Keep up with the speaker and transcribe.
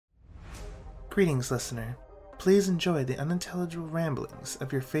Greetings, listener. Please enjoy the unintelligible ramblings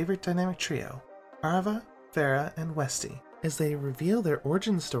of your favorite dynamic trio, Arva, Farah, and Westy, as they reveal their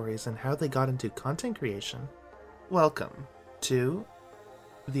origin stories and how they got into content creation. Welcome to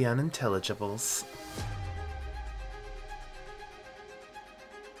The Unintelligibles.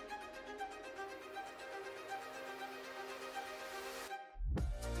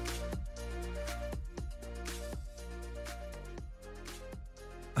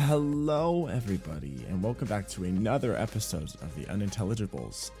 Hello, everybody, and welcome back to another episode of The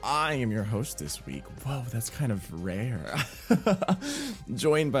Unintelligibles. I am your host this week. Whoa, that's kind of rare.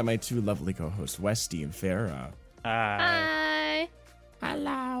 Joined by my two lovely co-hosts, Westy and Farah. Hi.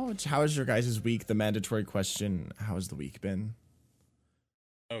 Hello. How was your guys' week? The mandatory question, how has the week been?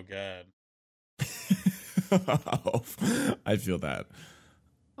 Oh, God. Oh, I feel that.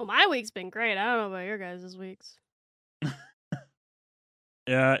 Well, my week's been great. I don't know about your guys' weeks.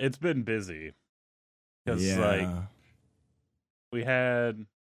 Yeah, it's been busy. Because,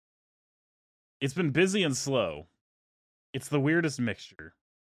 it's been busy and slow. It's the weirdest mixture.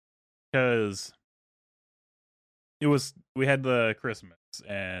 Because we had the Christmas,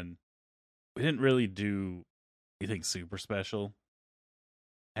 and we didn't really do anything super special.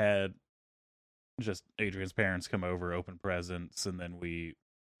 Had just Adrian's parents come over, open presents, and then we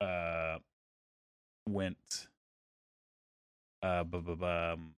went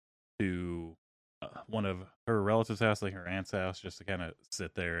to one of her relatives' house, like her aunt's house, just to kind of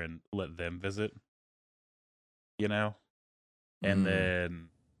sit there and let them visit, you know? And then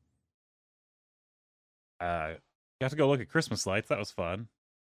got to go look at Christmas lights. That was fun.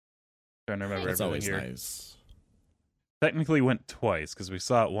 Trying to remember That's everything always here. nice. Technically went twice, because we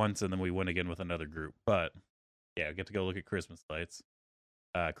saw it once and then we went again with another group. But yeah, I get to go look at Christmas lights.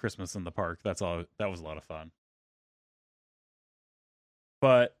 Christmas in the park. That's all. That was a lot of fun.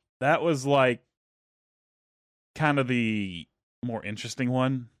 But that was like kind of the more interesting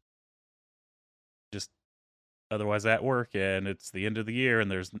one. Just otherwise at work, and it's the end of the year,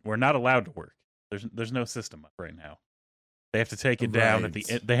 and we're not allowed to work. There's no system up right now. They have to take it down at the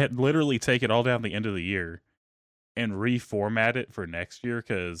end. They had literally take it all down the end of the year and reformat it for next year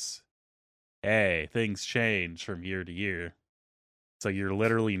because, hey, things change from year to year. So you're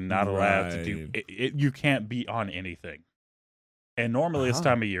literally not allowed to do it. You can't be on anything. And normally this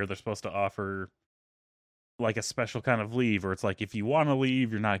time of year, they're supposed to offer like a special kind of leave, or it's like, if you want to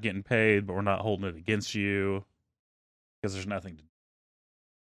leave, you're not getting paid, but we're not holding it against you because there's nothing to do.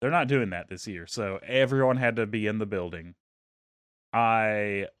 They're not doing that this year. So everyone had to be in the building.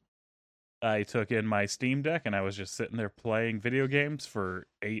 I took in my Steam Deck and I was just sitting there playing video games for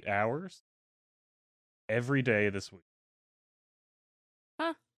 8 hours every day this week.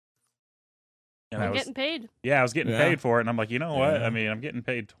 Huh. And I'm getting paid. Yeah, I was getting paid for it, and I'm like, you know what? Yeah. I mean, I'm getting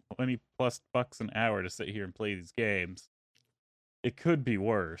paid $20+ an hour to sit here and play these games. It could be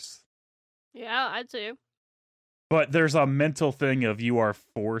worse. Yeah, I'd say. But there's a mental thing of you are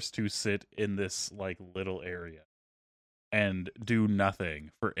forced to sit in this like little area and do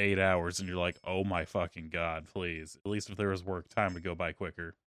nothing for 8 hours, and you're like, oh my fucking God, please. At least if there was work, time would go by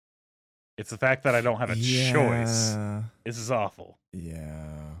quicker. It's the fact that I don't have a choice. This is awful.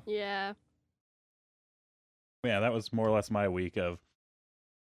 Yeah. Yeah. Yeah, that was more or less my week of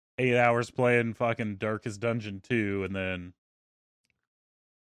 8 hours playing fucking Darkest Dungeon 2, and then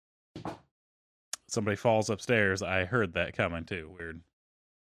somebody falls upstairs. I heard that coming too. Weird.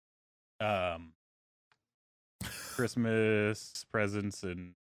 Christmas presents,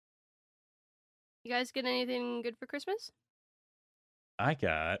 and You guys get anything good for Christmas? I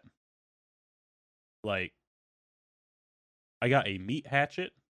got a meat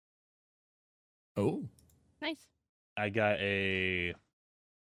hatchet. Oh. Nice. I got a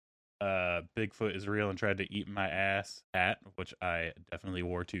Bigfoot is real and tried to eat my ass hat, which I definitely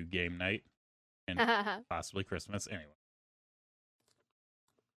wore to game night and possibly Christmas. Anyway.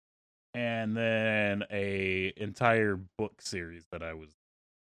 And then a entire book series that I'm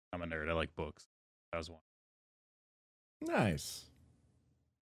a nerd. I like books. That was one. Nice.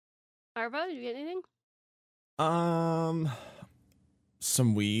 Arvo, did you get anything?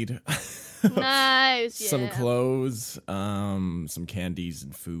 Some weed. Nice. Yeah. Some clothes, some candies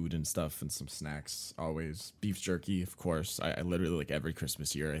and food and stuff, and some snacks. Always beef jerky, of course. I literally, like, every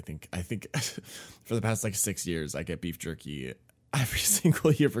Christmas year, I think for the past like 6 years, I get beef jerky every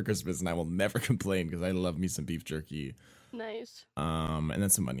single year for Christmas, and I will never complain because I love me some beef jerky. Nice. And then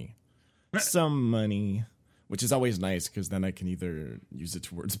some money, which is always nice because then I can either use it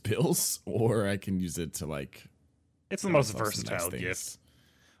towards bills or I can use it to like. It's the most versatile gift.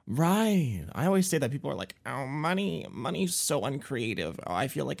 Right. I always say that people are like, oh, money's so uncreative. Oh, I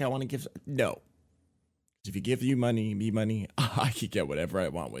feel like I want to give. No. If you give me money, I can get whatever I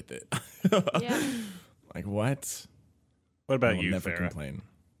want with it. Yeah. Like, what? What I about will you, never Farrah? complain.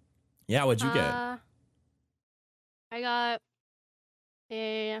 Yeah, what'd you get? I got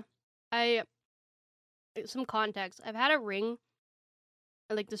I some context. I've had a ring,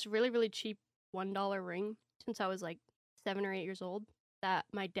 like this really, really cheap $1 ring since I was like 7 or 8 years old that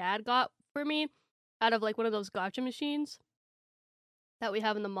my dad got for me out of like one of those gotcha machines that we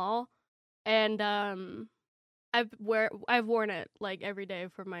have in the mall. And I've worn it like every day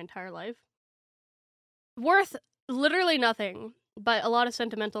for my entire life. Worth literally nothing, but a lot of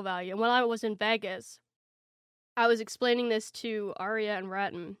sentimental value. And when I was in Vegas, I was explaining this to Arya and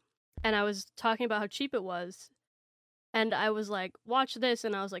Ratton, and I was talking about how cheap it was. And I was like, watch this,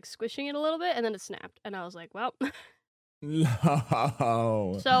 and I was like squishing it a little bit, and then it snapped. And I was like, well.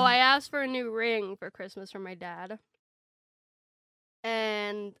 No. So I asked for a new ring for Christmas from my dad.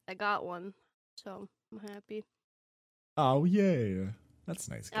 And I got one. So I'm happy. Oh, yay. That's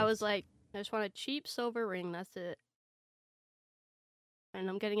nice. I was like, I just want a cheap silver ring, that's it. And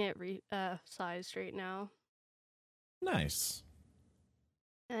I'm getting it sized right now. Nice.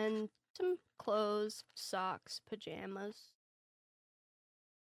 And some clothes, socks, pajamas.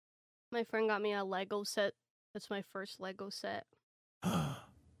 My friend got me a Lego set. That's my first Lego set.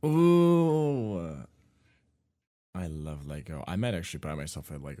 Ooh. I love Lego. I might actually buy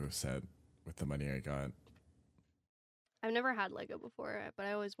myself a Lego set with the money I got. I've never had Lego before, but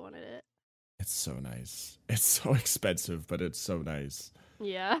I always wanted it. It's so nice. It's so expensive, but it's so nice.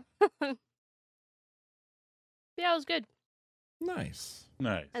 Yeah. Yeah, it was good. Nice.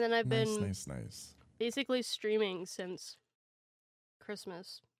 Nice. And then I've been Nice. basically streaming since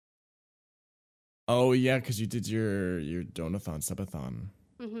Christmas. Oh, yeah, because you did your donathon, subathon.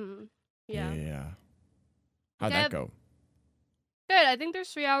 Mm-hmm. Yeah. Yeah. How'd Okay, that go? Good. I think there's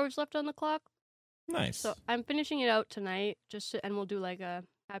 3 hours left on the clock. Nice. So I'm finishing it out tonight, and we'll do like a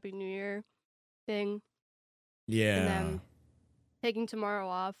Happy New Year thing. Yeah. And then taking tomorrow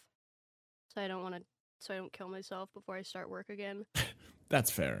off, so I don't kill myself before I start work again. That's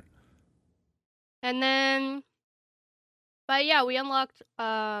fair. And then, but yeah, we unlocked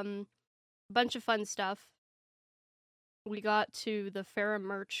a bunch of fun stuff. We got to the Farrah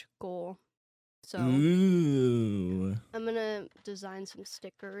merch goal. So Ooh. I'm gonna design some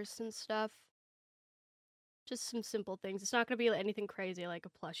stickers and stuff. Just some simple things. It's not gonna be anything crazy like a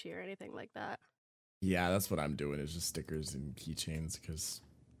plushie or anything like that. Yeah, that's what I'm doing is just stickers and keychains because,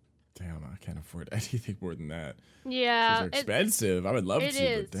 damn, I can't afford anything more than that. Yeah, Those are expensive. I would love it to,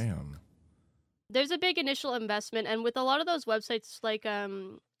 is. but damn. There's a big initial investment, and with a lot of those websites, like I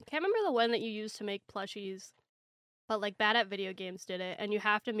can't remember the one that you used to make plushies, but like Bad at Video Games did it, and you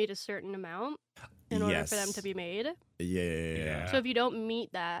have to meet a certain amount in order for them to be made. Yeah. So if you don't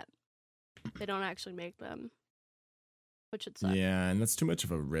meet that, they don't actually make them, which would suck. Yeah, and that's too much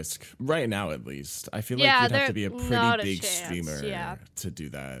of a risk right now, at least. I feel Yeah, like you'd have to they're be a not pretty a big chance, streamer yeah. to do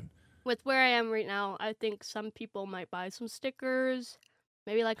that. With where I am right now, I think some people might buy some stickers,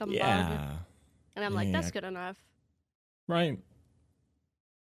 maybe like a mug, Yeah. and I'm like, that's Yeah. good enough. Right.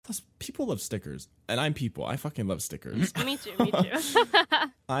 Plus, people love stickers, and I'm people. I fucking love stickers. Me too.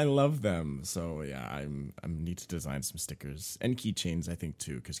 I love them. So yeah, I need to design some stickers and keychains. I think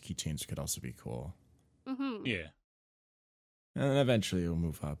too, because keychains could also be cool. Mm-hmm. Yeah. And then eventually it'll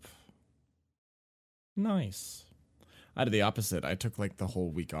move up. Nice. I did the opposite. I took like the whole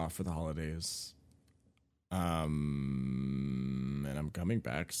week off for the holidays. And I'm coming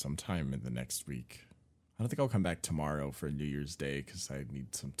back sometime in the next week. I don't think I'll come back tomorrow for New Year's Day because I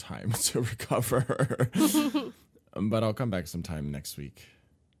need some time to recover. But I'll come back sometime next week.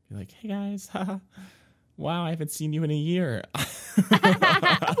 Be like, hey guys, wow, I haven't seen you in a year. Well,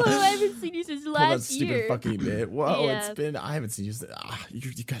 I haven't seen you since Pull that last stupid year. fucking bit. Whoa, Yeah. it's been. I haven't seen you.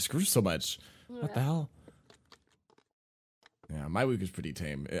 You guys grew so much. What the hell? Yeah, my week was pretty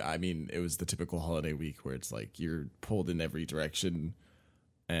tame. I mean, it was the typical holiday week where it's like you're pulled in every direction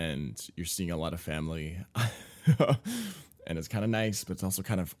and you're seeing a lot of family. And it's kind of nice, but it's also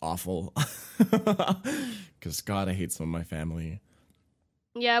kind of awful. Because, God, I hate some of my family.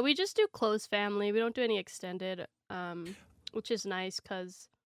 Yeah, we just do close family. We don't do any extended, which is nice because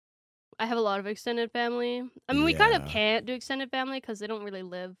I have a lot of extended family. I mean, we kind of Yeah. can't do extended family because they don't really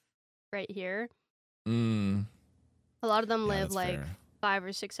live right here. Mm, A lot of them yeah, live that's like fair. 5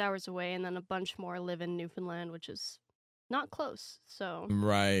 or 6 hours away, and then a bunch more live in Newfoundland, which is not close. So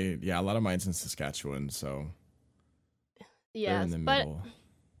Right. Yeah, a lot of mine's in Saskatchewan, so they're yeah, in the but middle.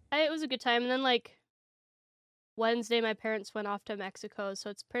 it was a good time. And then like Wednesday, my parents went off to Mexico, so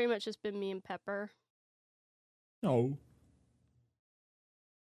it's pretty much just been me and Pepper. No.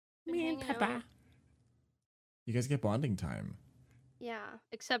 Been Me and hanging Peppa. out. You guys get bonding time. Yeah,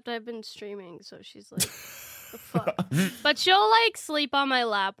 except I've been streaming, so she's like, the fuck. But she'll like sleep on my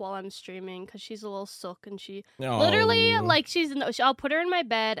lap while I'm streaming because she's a little sook, and she literally Oh. like I'll put her in my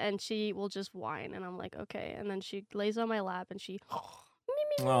bed and she will just whine, and I'm like, okay, and then she lays on my lap and she.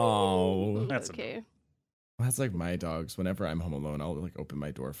 Oh. That's okay. That's like my dogs. Whenever I'm home alone, I'll like open my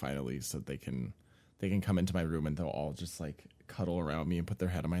door finally so they can come into my room and they'll all just like cuddle around me and put their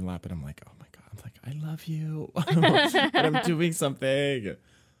head on my lap, and I'm like, oh my god, I'm like, I love you. And I'm doing something.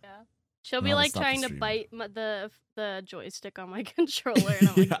 Yeah. She'll be I'll like stop the trying to stream. bite the joystick on my controller, and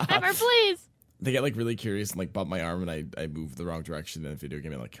I'm like, Yeah. Pepper, please. They get like really curious and like bump my arm, and I move the wrong direction in the video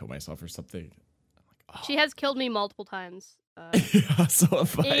game and like kill myself or something. I'm like, oh. She has killed me multiple times. Yeah, so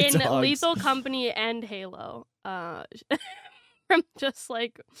have my In dogs. Lethal Company and Halo. From just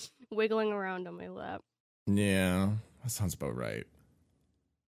like wiggling around on my lap. Yeah, that sounds about right.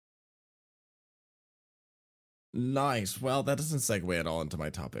 Nice. Well, that doesn't segue at all into my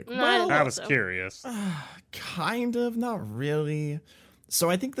topic. No, Well, I was so. curious. kind of, not really. So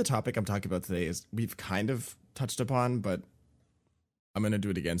I think the topic I'm talking about today is we've kind of touched upon, but I'm going to do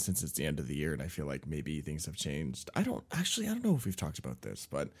it again since it's the end of the year and I feel like maybe things have changed. I don't know if we've talked about this,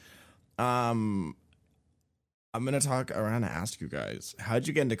 but I'm going to talk around and ask you guys, how'd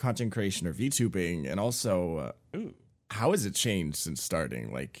you get into content creation or VTubing? And also, how has it changed since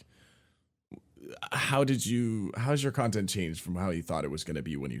starting? Like, how's your content changed from how you thought it was going to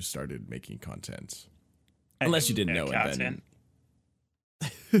be when you started making content? Unless you didn't know it then.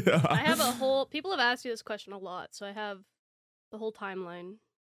 I have a whole. People have asked you this question a lot, so I have the whole timeline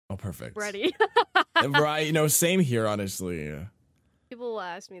Oh, perfect. ready. Right, same here, honestly. People will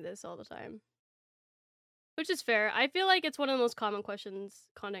ask me this all the time, which is fair. I feel like it's one of the most common questions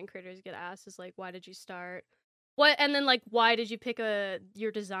content creators get asked is like, why did you start? What, and then like, why did you pick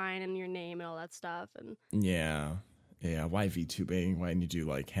your design and your name and all that stuff? And Yeah. Why VTubing? Why didn't you do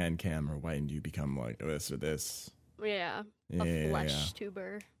like hand cam, or why didn't you become like this or this? yeah, a flesh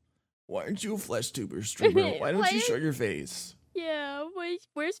tuber. Why aren't you a flesh tuber streamer? Why don't Why- you show your face? Yeah,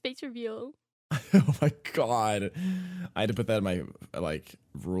 where's face reveal? Oh my god. I had to put that in my like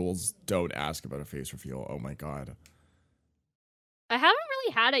rules. Don't ask about a face reveal. Oh my god. I haven't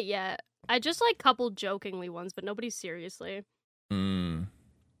really had it yet. I just like couple jokingly ones, but nobody seriously. No,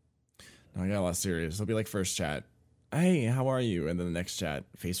 I got a lot serious. It'll be like first chat, hey, how are you? And then the next chat,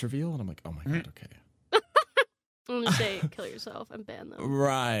 face reveal, and I'm like, oh my god, okay. I'm gonna say kill yourself and ban them.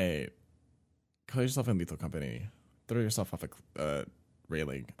 Right. Kill yourself in Lethal Company. Throw yourself off a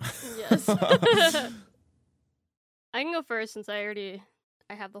railing. Yes. I can go first since I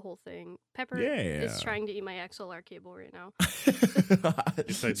have the whole thing. Pepper is trying to eat my XLR cable right now.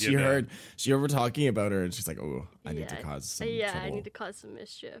 She heard we talking about her and she's like, oh, I need to cause some trouble. I need to cause some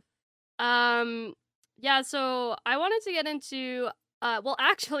mischief. Yeah, so I wanted to get into well,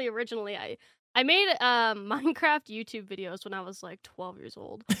 actually originally I made Minecraft YouTube videos when I was like 12 years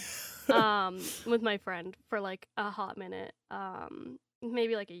old. With my friend for like a hot minute.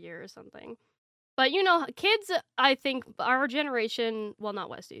 Maybe like a year or something. But kids, I think our generation, well, not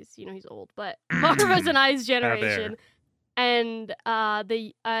Westy's, he's old, but Marva's and I's generation, and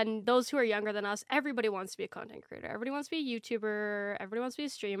those who are younger than us, everybody wants to be a content creator. Everybody wants to be a YouTuber. Everybody wants to be a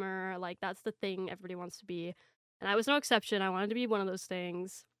streamer. Like that's the thing everybody wants to be, and I was no exception. I wanted to be one of those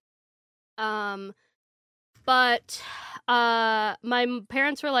things. But my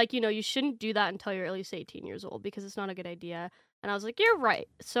parents were like, you shouldn't do that until you're at least 18 years old because it's not a good idea. And I was like, you're right.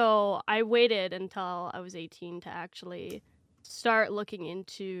 So I waited until I was 18 to actually start looking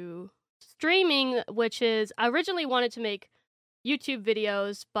into streaming, which is I originally wanted to make YouTube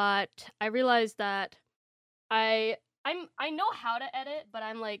videos, but I realized that I know how to edit, but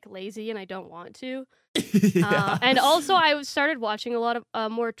I'm like lazy and I don't want to. Yeah. And also I started watching a lot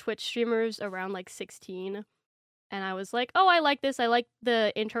of more Twitch streamers around like 16. And I was like, oh, I like this. I like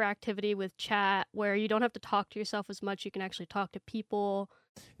the interactivity with chat where you don't have to talk to yourself as much. You can actually talk to people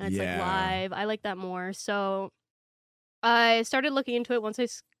and it's like live. I like that more. So I started looking into it once I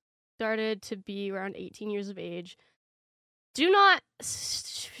started to be around 18 years of age. Don't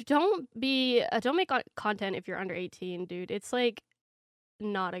make content if you're under 18, dude. It's like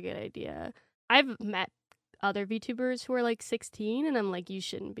not a good idea. I've met other VTubers who are like 16 and I'm like, you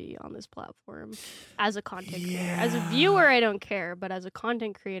shouldn't be on this platform as a content creator. As a viewer, I don't care, but as a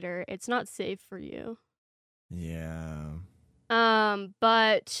content creator, it's not safe for you. Yeah.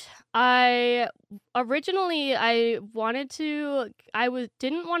 But I originally didn't want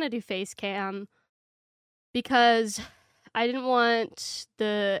to do face cam because I didn't want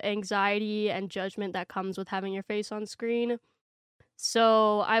the anxiety and judgment that comes with having your face on screen.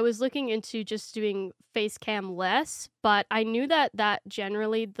 So I was looking into just doing face cam less, but I knew that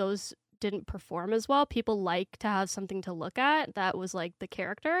generally those didn't perform as well. People like to have something to look at that was like the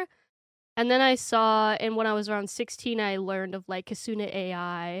character. And then I saw, and when I was around 16, I learned of like Kasuna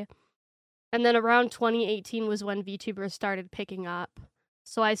AI. And then around 2018 was when VTubers started picking up.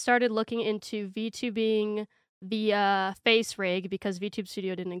 So I started looking into VTubing via Face Rig because VTube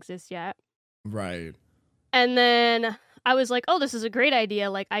Studio didn't exist yet. Right. And then I was like, oh, this is a great idea.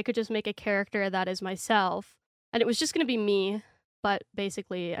 Like, I could just make a character that is myself. And it was just going to be me, but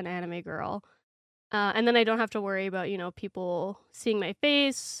basically an anime girl. And then I don't have to worry about, people seeing my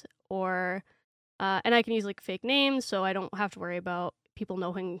face or... and I can use, like, fake names, so I don't have to worry about people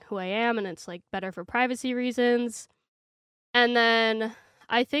knowing who I am, and it's, like, better for privacy reasons. And then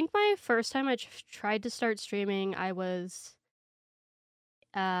I think my first time I tried to start streaming, I was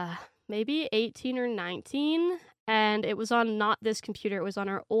maybe 18 or 19, and it was on not this computer, it was on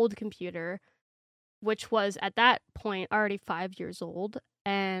our old computer, which was at that point already 5 years old,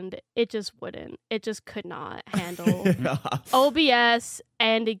 and it just could not handle OBS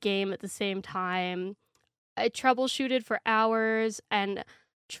and a game at the same time. I troubleshooted for hours and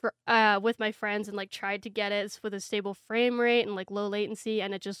with my friends and like tried to get it with a stable frame rate and like low latency,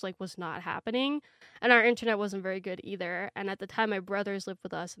 and it just like was not happening. And our internet wasn't very good either. And at the time, my brothers lived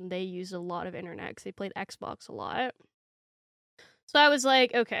with us, and they used a lot of internet because they played Xbox a lot. So I was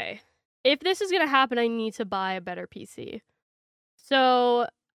like, okay, if this is gonna happen, I need to buy a better PC. So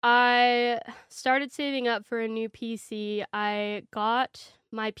I started saving up for a new PC. I got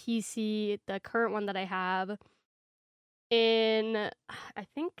my PC, the current one that I have, in, I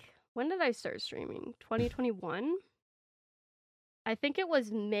think, when did I start streaming? 2021? I think it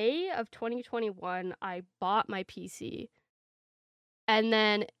was May of 2021 I bought my PC. And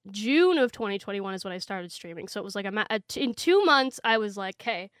then June of 2021 is when I started streaming. So it was like, in 2 months, I was like,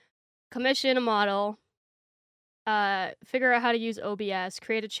 hey, commission a model, figure out how to use OBS,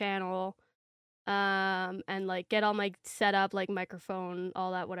 create a channel, and like get all my setup, like microphone,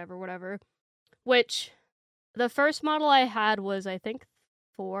 all that, whatever. Which the first model I had was, I think,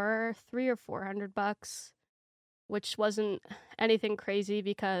 $300 or $400, which wasn't anything crazy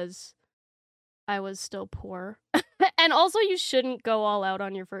because I was still poor. And also, you shouldn't go all out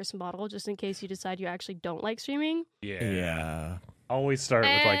on your first model just in case you decide you actually don't like streaming. Yeah. Always start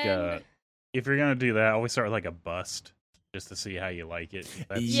with like a... If you're going to do that, always start with like a bust just to see how you like it.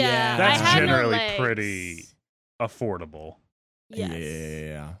 That's generally pretty affordable.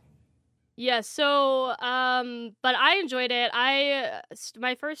 Yes. Yeah, so, but I enjoyed it.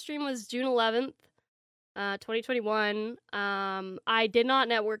 My first stream was June 11th, 2021. I did not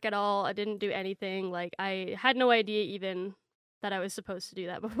network at all. I didn't do anything. Like, I had no idea even that I was supposed to do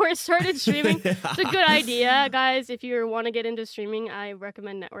that before I started streaming. It's a good idea, guys. If you want to get into streaming, I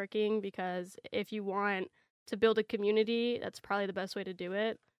recommend networking because if you want to build a community, that's probably the best way to do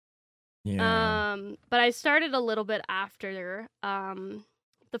it. Yeah. But I started a little bit after.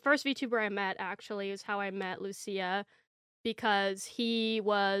 The first VTuber I met, actually, is how I met Lucia, because he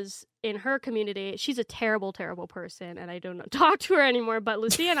was in her community. She's a terrible, terrible person, and I don't talk to her anymore, but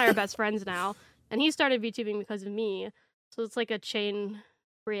Lucia and I are best friends now, and he started VTubing because of me, so it's like a chain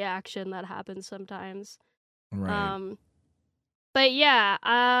reaction that happens sometimes. Right. But yeah,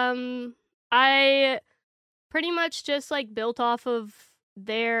 I pretty much just, like, built off of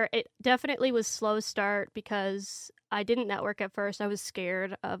there. It definitely was slow start because I didn't network at first. I was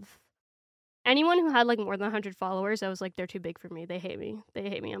scared of anyone who had like more than 100 followers. I was like, they're too big for me. They hate me.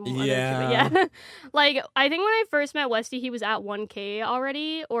 I'm yeah. Like, I think when I first met Westy, he was at 1K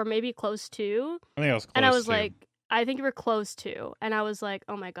already, or maybe close to. I think I was close. And I was like, I think you were close to. And I was like,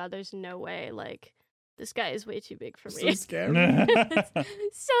 oh my god, there's no way. Like, this guy is way too big for me. So scary.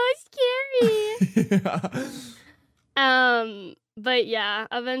 So scary. But yeah,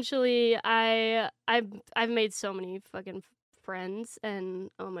 eventually I've made so many fucking friends, and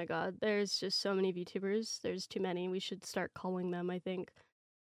oh my god, there's just so many VTubers. There's too many. We should start calling them, I think.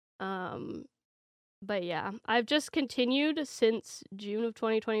 But yeah, I've just continued since June of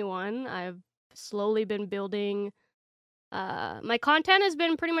 2021. I've slowly been building. My content has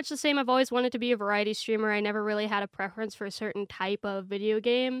been pretty much the same. I've always wanted to be a variety streamer. I never really had a preference for a certain type of video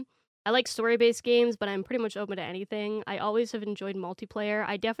game. I like story-based games, but I'm pretty much open to anything. I always have enjoyed multiplayer.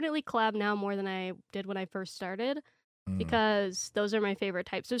 I definitely collab now more than I did when I first started, because those are my favorite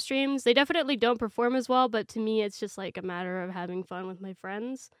types of streams. They definitely don't perform as well, but to me, it's just like a matter of having fun with my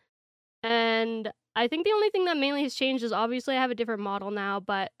friends. And I think the only thing that mainly has changed is obviously I have a different model now,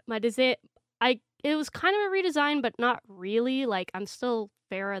 but my design, it was kind of a redesign, but not really. Like, I'm still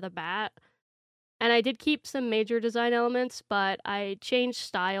Farrah the Bat. And I did keep some major design elements, but I changed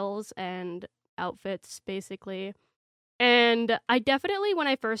styles and outfits, basically. And I definitely, when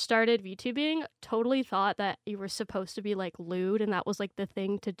I first started VTubing, totally thought that you were supposed to be, like, lewd, and that was, like, the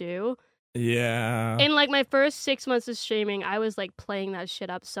thing to do. Yeah. In, like, my first 6 months of streaming, I was, like, playing that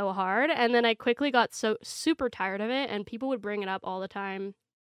shit up so hard, and then I quickly got so super tired of it, and people would bring it up all the time,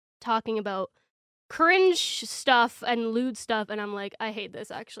 talking about cringe stuff and lewd stuff, and I'm like, I hate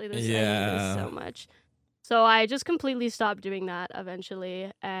this, actually. I hate this so much. So I just completely stopped doing that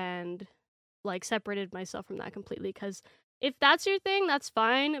eventually, and, like, separated myself from that completely, because if that's your thing, that's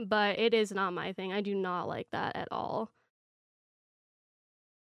fine, but it is not my thing. I do not like that at all.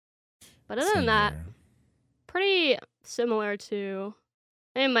 But other than that, pretty similar to...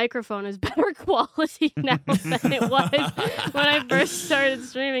 My microphone is better quality now than it was when I first started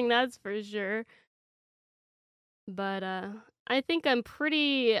streaming, that's for sure. But I think I'm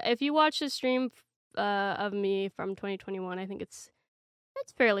pretty... If you watch the stream of me from 2021, I think it's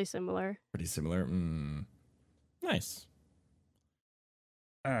fairly similar. Pretty similar. Nice.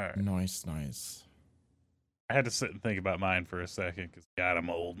 All right. Nice. I had to sit and think about mine for a second because, God, I'm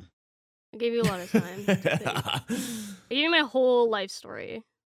old. I gave you a lot of time to think. I gave you my whole life story.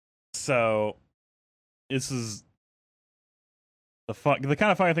 So, this is the kind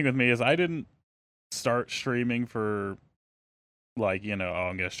of funny thing with me is I didn't start streaming for, like, I'm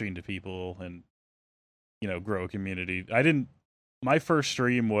gonna stream to people and, grow a community. My first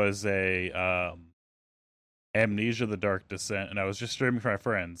stream was a Amnesia: The Dark Descent, and I was just streaming for my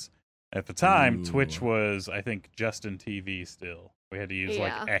friends. At the time, Twitch was, I think, Justin TV still. We had to use,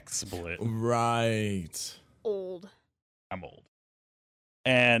 like, XSplit. Right. Old. I'm old.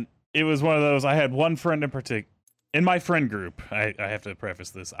 And it was one of those, I had one friend in particular. In my friend group, I have to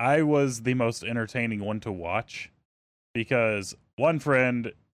preface this, I was the most entertaining one to watch. Because one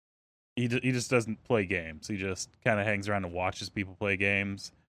friend, he just doesn't play games. He just kind of hangs around and watches people play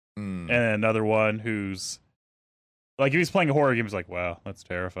games. And another one who's, like, if he's playing a horror game, he's like, wow, that's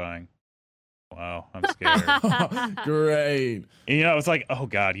terrifying. Wow, I'm scared. Great. And, it's like, oh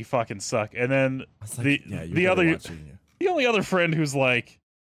God, you fucking suck. And then like, the only other friend who's like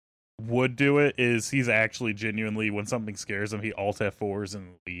would do it is he's actually genuinely, when something scares him, he alt F4s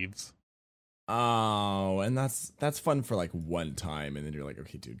and leaves. Oh, and that's fun for like one time, and then you're like,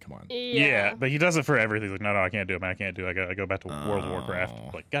 okay, dude, come on. Yeah, but he does it for everything. Like, no, I can't do it, man. I can't do it. I go back to World of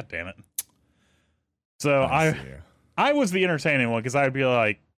Warcraft. Like, God damn it. So I was the entertaining one because I'd be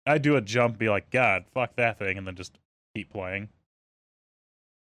like, I'd do a jump, be like, God, fuck that thing, and then just keep playing.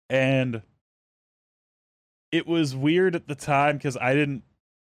 And it was weird at the time because I didn't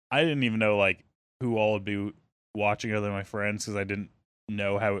even know, like, who all would be watching other than my friends because I didn't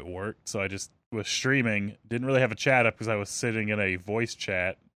know how it worked. So I just was streaming, didn't really have a chat up because I was sitting in a voice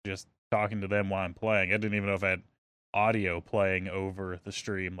chat just talking to them while I'm playing. I didn't even know if I had audio playing over the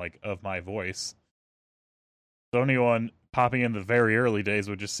stream, like, of my voice. So anyone popping in the very early days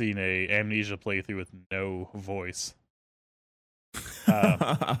would just see a Amnesia playthrough with no voice. Some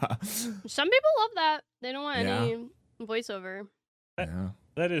people love that. They don't want any voiceover.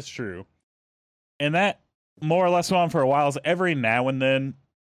 That is true. And that more or less went on for a while. So every now and then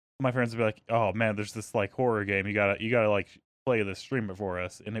my friends would be like, oh man, there's this like horror game. You gotta like play this, stream it for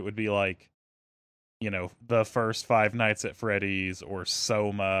us. And it would be like, the first Five Nights at Freddy's or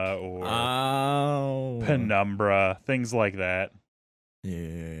Soma or Penumbra, things like that.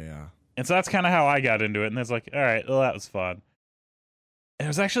 Yeah. And so that's kind of how I got into it. And it's like, all right, well, that was fun. And it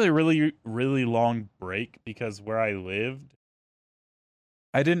was actually a really, really long break because where I lived,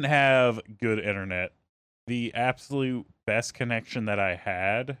 I didn't have good internet. The absolute best connection that I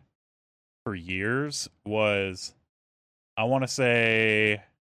had for years was, I want to say,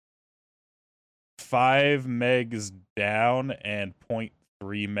 5 megs down and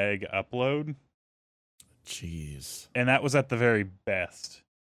 0.3 meg upload. Jeez. And that was at the very best.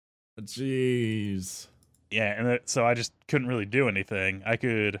 Jeez. Yeah, and so I just couldn't really do anything. I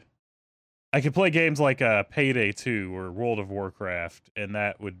could play games like Payday 2 or World of Warcraft, and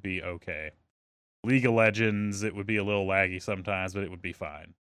that would be okay. League of Legends, it would be a little laggy sometimes, but it would be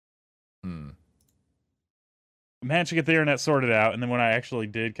fine. Managed to get the internet sorted out, and then when I actually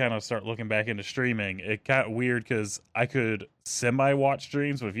did kind of start looking back into streaming, it got weird because I could semi-watch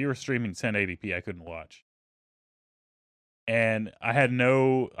streams, but if you were streaming 1080p, I couldn't watch. And I had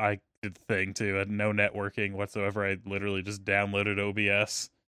no networking whatsoever. I literally just downloaded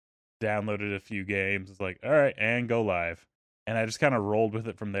OBS, downloaded a few games. It's like, all right, and go live. And I just kind of rolled with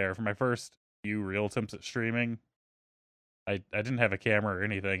it from there. For my first few real attempts at streaming, I didn't have a camera or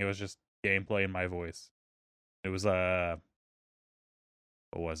anything. It was just gameplay in my voice. It was what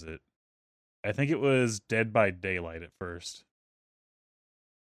was it? I think it was Dead by Daylight at first.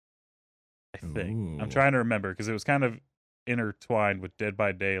 I think. I'm Ooh. trying to remember because it was kind of intertwined with Dead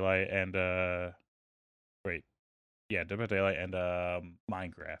by Daylight and Dead by Daylight and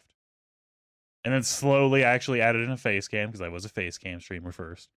Minecraft. And then slowly I actually added in a face cam because I was a face cam streamer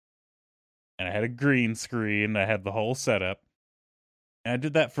first. And I had a green screen, I had the whole setup. And I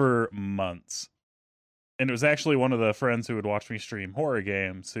did that for months. And it was actually one of the friends who would watch me stream horror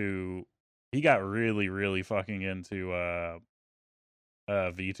games who he got really, really fucking into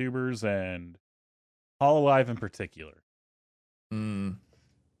Vtubers and Hololive in particular. Mm.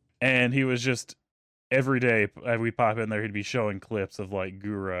 And he was just every day we pop in there, he'd be showing clips of like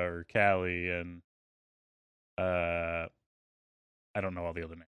Gura or Callie and I don't know all the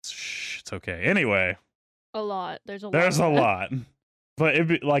other names. Shh, it's okay. Anyway, A lot. There's a lot. But it'd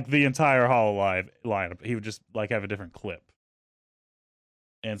be like the entire Hololive lineup. He would just like have a different clip.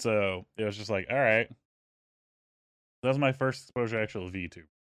 And so it was just like, all right. That was my first exposure to actual VTube.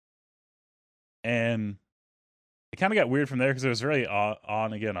 And it kind of got weird from there because it was very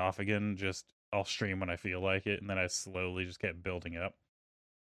on again, off again. Just I'll stream when I feel like it. And then I slowly just kept building up.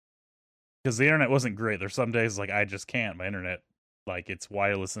 Because the internet wasn't great. There's some days like I just can't. My internet, like it's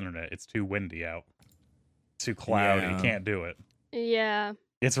wireless internet. It's too windy out. It's too cloudy. Yeah. Can't do it. Yeah.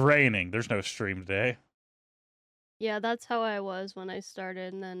 It's raining. There's no stream today. Yeah, that's how I was when I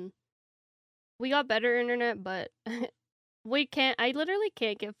started, and then we got better internet, but I literally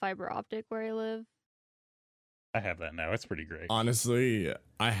can't get fiber optic where I live. I have that now. It's pretty great. Honestly,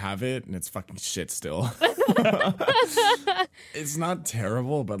 I have it and it's fucking shit still. It's not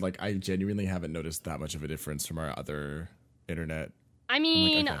terrible, but like I genuinely haven't noticed that much of a difference from our other internet. I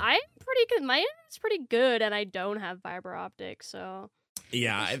mean, okay. I'm pretty good. My internet's pretty good, and I don't have fiber optic, so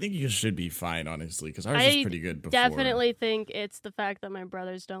Yeah, I think you should be fine, honestly, because ours I is pretty good before. definitely think it's the fact that my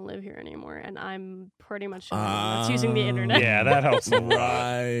brothers don't live here anymore, and I'm pretty much the only one that's using the internet. Yeah, that helps a lot.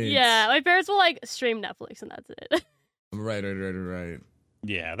 Right. Yeah, my parents will like stream Netflix, and that's it. Right.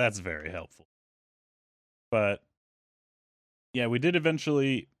 Yeah, that's very helpful. But yeah, we did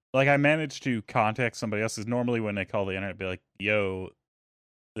eventually. Like, I managed to contact somebody else. Because normally when they call the internet, be like, "Yo,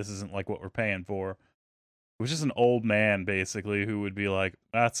 this isn't like what we're paying for." It was just an old man basically who would be like,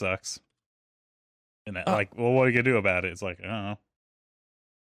 "That sucks," and that like, well, what are you gonna do about it? It's like, I don't know,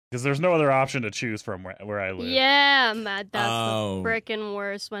 because there's no other option to choose from where I live. Yeah, Matt, that's Oh. the frickin'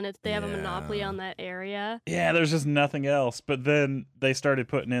 worst when they have a monopoly Yeah. on that area. Yeah, there's just nothing else. But then they started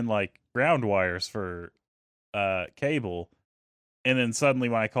putting in like ground wires for cable. And then suddenly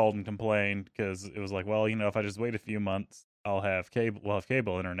when I called and complained, because it was like, well, you know, if I just wait a few months, we'll have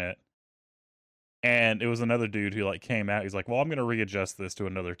cable internet. And it was another dude who like came out. He's like, well, I'm going to readjust this to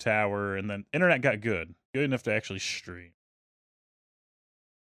another tower. And then internet got good enough to actually stream.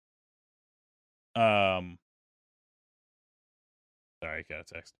 Sorry, I got a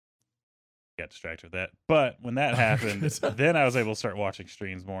text. Got distracted with that. But when that happened, then I was able to start watching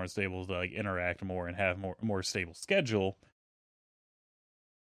streams more and stable to like interact more and have more stable schedule.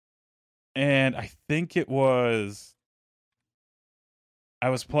 And I think I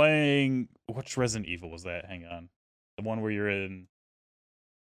was playing, which Resident Evil was that? Hang on. The one where you're in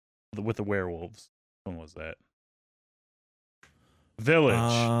with the werewolves. When was that?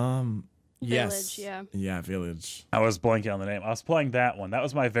 Village. Yes. Yeah. Yeah, Village. I was blanking on the name. I was playing that one. That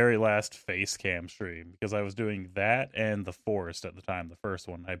was my very last face cam stream because I was doing that and The Forest at the time, the first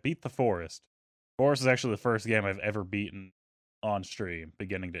one. I beat The Forest. Forest is actually the first game I've ever beaten on stream,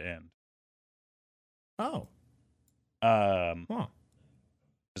 beginning to end. Oh.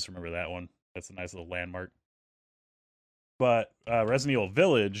 Just remember that one. That's a nice little landmark. But Resident Evil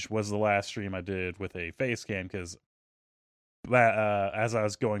Village was the last stream I did with a face cam because as I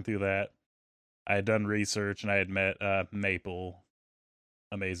was going through that, I had done research and I had met Maple,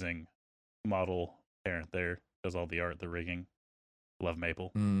 amazing model parent there, does all the art, the rigging. Love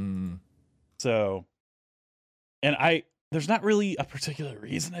Maple. So, and there's not really a particular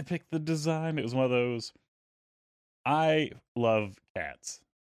reason I picked the design. It was one of those. I love cats.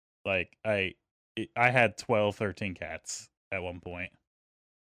 Like I had 12, 13 cats at one point.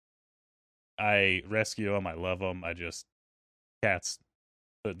 I rescue them. I love them. Cats.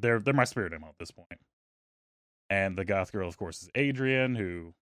 They're my spirit animal at this point. And the goth girl, of course, is Adrian,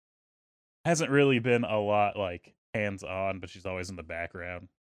 who hasn't really been a lot like hands on, but she's always in the background,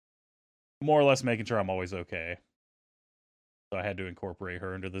 more or less making sure I'm always okay. So I had to incorporate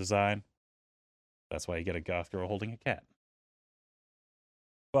her into the design. That's why you get a goth girl holding a cat.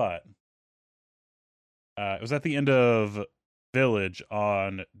 But it was at the end of Village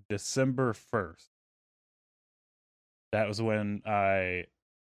on December 1st. That was when I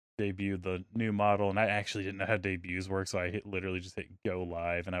debuted the new model, and I actually didn't know how debuts work, so I literally just hit go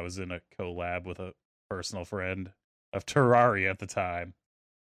live, and I was in a collab with a personal friend of Terraria at the time.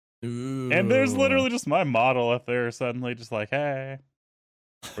 Ooh. And there's literally just my model up there suddenly just like, hey,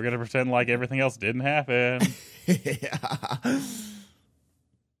 we're going to pretend like everything else didn't happen. Yeah.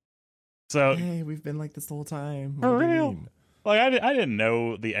 So, hey, we've been like this the whole time. For What do you real? mean? like, I didn't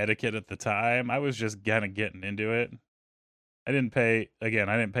know the etiquette at the time. I was just kind of getting into it. I didn't pay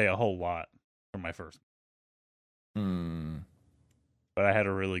a whole lot for my first. But I had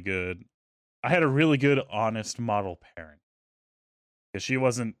a really good, honest model parent. Because she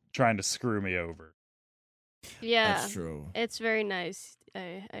wasn't trying to screw me over. Yeah, That's true. it's very nice.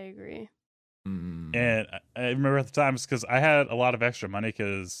 I agree. And I remember at the time, it's because I had a lot of extra money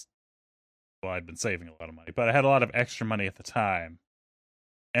because, well, I'd been saving a lot of money, but I had a lot of extra money at the time.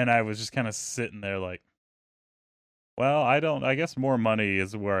 And I was just kind of sitting there like, well, I guess more money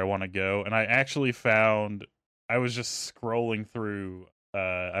is where I want to go. And I actually found, I was just scrolling through,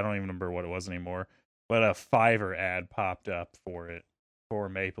 I don't even remember what it was anymore, but a Fiverr ad popped up for it, for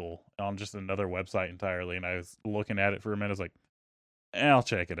Maple, on just another website entirely. And I was looking at it for a minute. I was like, I'll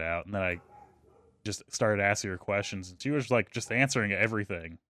check it out. And then I just started asking her questions, and she was like just answering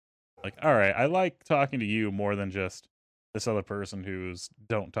everything. Like, all right, I like talking to you more than just this other person who's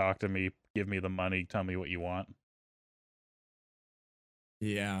don't talk to me, give me the money, tell me what you want.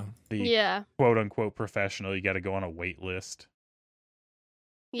 Yeah. Yeah. Quote unquote professional, you got to go on a wait list.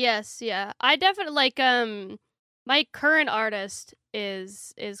 Yes, yeah. I definitely like my current artist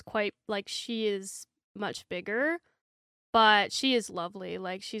is quite like, she is much bigger, but she is lovely.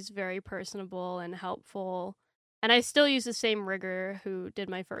 Like, she's very personable and helpful. And I still use the same rigger who did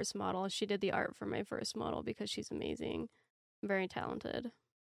my first model. She did the art for my first model because she's amazing. Very talented.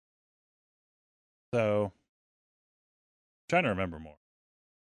 So, I'm trying to remember more.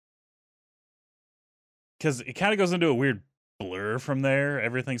 Because it kind of goes into a weird blur from there.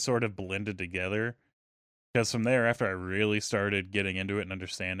 Everything sort of blended together. Because from there, after I really started getting into it and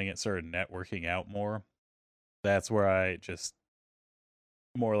understanding it, started networking out more. That's where I just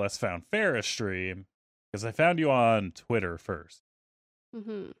more or less found Farrah's stream. Because I found you on Twitter first.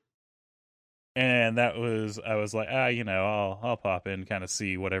 Mm-hmm. And I was like, I'll pop in, kind of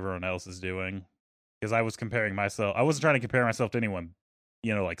see what everyone else is doing. Because I was comparing myself. I wasn't trying to compare myself to anyone,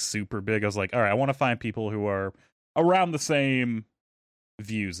 like super big. I was like, all right, I want to find people who are around the same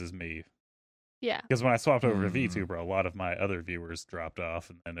views as me. Yeah. Because when I swapped over to VTuber, a lot of my other viewers dropped off.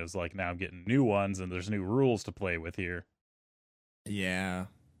 And then it was like, now I'm getting new ones and there's new rules to play with here. Yeah.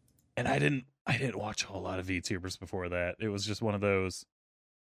 And I didn't watch a whole lot of VTubers before that. It was just one of those.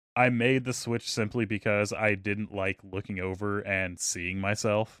 I made the switch simply because I didn't like looking over and seeing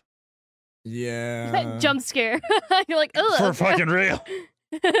myself. Yeah. Jump scare. You're like, ugh. For fucking real.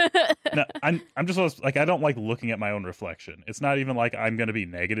 No, I'm just like, I don't like looking at my own reflection. It's not even like I'm gonna be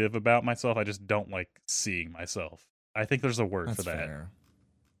negative about myself. I just don't like seeing myself. I think there's a word That's for that. fair.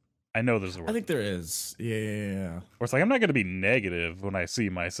 I know there's a word. I think there is. Yeah. Or it's like I'm not gonna be negative when I see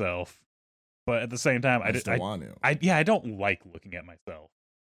myself, but at the same time, I just don't want to. I don't like looking at myself.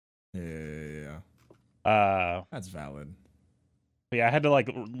 Yeah. That's valid. But yeah, I had to like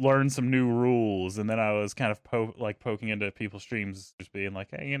learn some new rules, and then I was kind of poking into people's streams, just being like,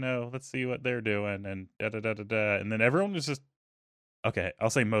 hey, let's see what they're doing, and da da da da da. And then everyone was just, okay, I'll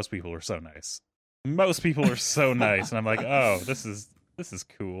say most people are so nice. Most people are so nice, and I'm like, oh, this is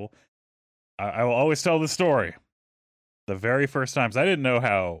cool. I will always tell the story. The very first times, I didn't know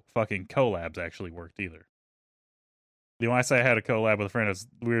how fucking collabs actually worked either. When I say I had a collab with a friend,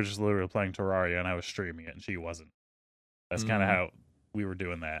 we were just literally playing Terraria, and I was streaming it, and she wasn't. That's kind of how we were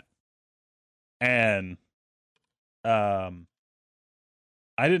doing that. And I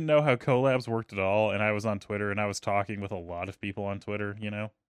didn't know how collabs worked at all, and I was on Twitter, and I was talking with a lot of people on Twitter,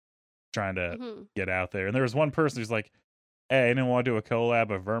 trying to get out there. And there was one person who's like, hey, anyone want to do a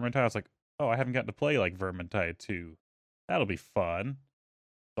collab of Vermintide? I was like, oh, I haven't gotten to play like Vermintide 2. That'll be fun.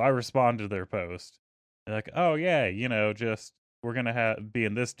 So I responded to their post. They're like, oh yeah, just we're gonna be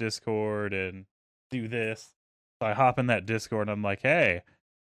in this Discord and do this. So I hop in that Discord and I'm like, hey,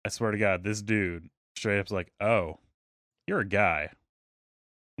 I swear to God, this dude straight up's like, oh, you're a guy.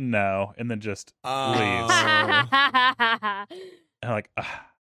 No, and then just leaves. And I'm like, all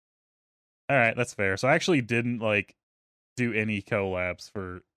right, that's fair. So I actually didn't like do any collabs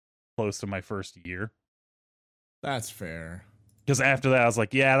for close to my first year. That's fair. Because after that, I was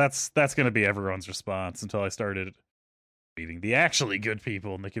like, yeah, that's going to be everyone's response until I started meeting the actually good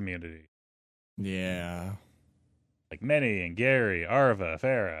people in the community. Yeah. like Minnie and Gary, Arva,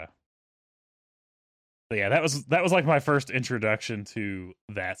 Farah. But yeah, that was like my first introduction to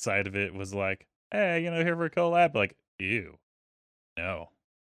that side of it. Was like, hey, here for a collab. Like, ew, no.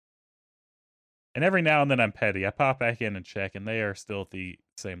 And every now and then I'm petty. I pop back in and check, and they are still at the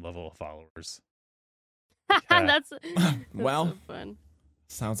same level of followers. That's Well, so fun.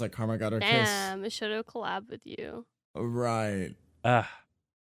 Sounds like Karma got her Damn, it should have collabed with you. kiss. Right.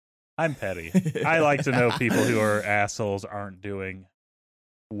 I'm petty. I like to know people who are assholes aren't doing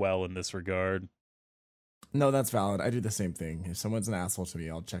well in this regard. No, that's valid. I do the same thing. If someone's an asshole to me,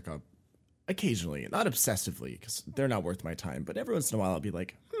 I'll check up occasionally, not obsessively, because they're not worth my time. But every once in a while, I'll be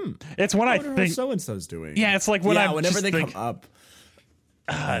like, It's when I think so and so's doing. Yeah, it's like when whenever they come up.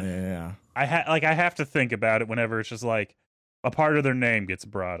 Yeah. I have to think about it whenever it's just like a part of their name gets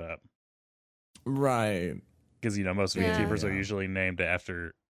brought up. Right. Because most VTubers are usually named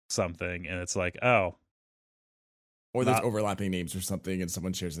after something, and it's like, oh. Or there's overlapping names or something, and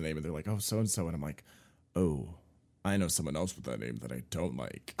someone shares the name, and they're like, oh, so and so, and I'm like, oh, I know someone else with that name that I don't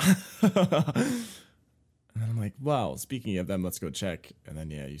like. And I'm like, well, speaking of them, let's go check. And then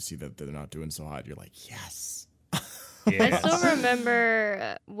you see that they're not doing so hot. You're like, yes. I still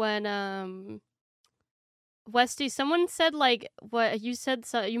remember when Westy, someone said like what you said.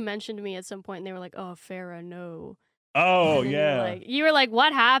 So you mentioned me at some point, and they were like, "Oh, Farah, no." Oh and yeah. You were like,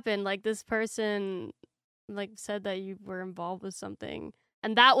 "What happened?" Like this person, like said that you were involved with something,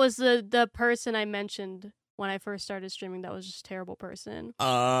 and that was the person I mentioned when I first started streaming. That was just a terrible person.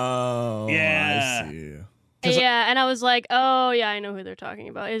 Oh, yeah. I see. Yeah, and I was like, "Oh yeah, I know who they're talking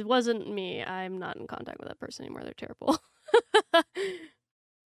about. It wasn't me. I'm not in contact with that person anymore. They're terrible."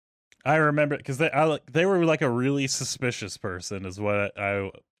 I remember because they were like a really suspicious person, is what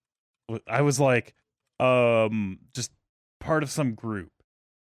I was like, just part of some group.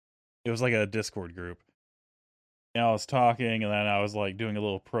 It was like a Discord group. And I was talking, and then I was like doing a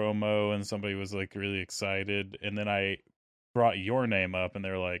little promo, and somebody was like really excited, and then I brought your name up, and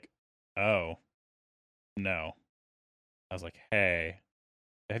they're like, "Oh, no." I was like, "Hey,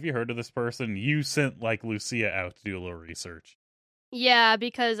 have you heard of this person? You sent like Lucia out to do a little research." Yeah,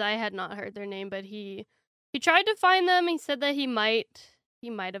 because I had not heard their name, but he tried to find them. He said that he might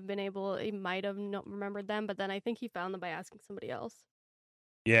have not remembered them, but then I think he found them by asking somebody else.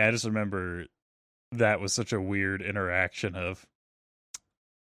 Yeah, I just remember that was such a weird interaction of,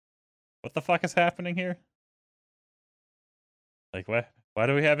 what the fuck is happening here? Like, why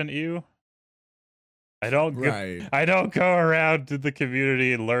do we have an ew? I don't go around to the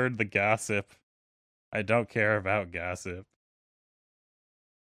community and learn the gossip. I don't care about gossip.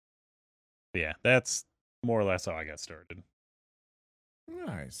 But yeah, that's more or less how I got started.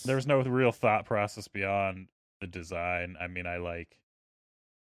 Nice. There was no real thought process beyond the design. I mean, I like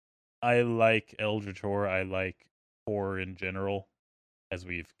Eldritch horror. I like horror in general, as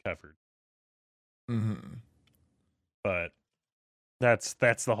we've covered. Mm-hmm. But that's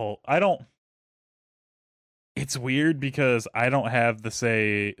the whole. It's weird because I don't have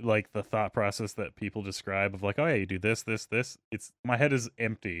the thought process that people describe of like, oh yeah, you do this. It's my head is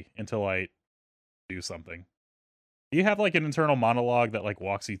empty until I do something. Do you have like an internal monologue that like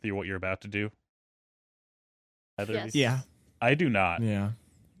walks you through what you're about to do? Yes. Yeah. I do not. Yeah.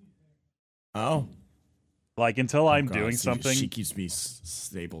 Oh. Like until I'm God, doing something. She keeps me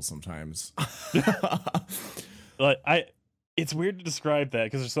stable sometimes. Like it's weird to describe that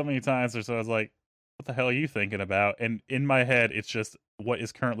because there's so many times where I was like, what the hell are you thinking about? And in my head, it's just what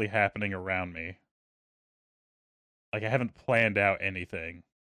is currently happening around me. Like I haven't planned out anything.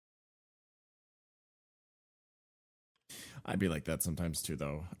 I'd be like that sometimes too,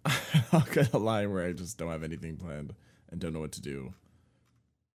 though. I'll get a line where I just don't have anything planned and don't know what to do.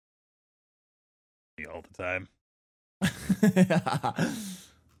 Me all the time.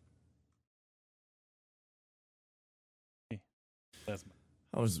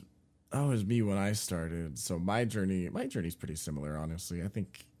 That was me when I started. So my journey's pretty similar, honestly. I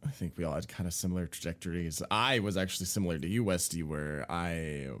think we all had kind of similar trajectories. I was actually similar to you, Westy, where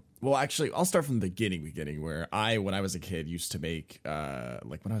I'll start from the beginning where when I was a kid, used to make,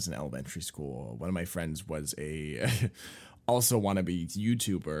 like when I was in elementary school, one of my friends was a also wannabe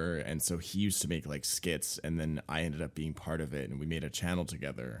YouTuber. And so he used to make like skits, and then I ended up being part of it, and we made a channel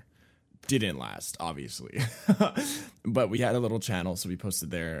together. Didn't last, obviously, but we had a little channel, so we posted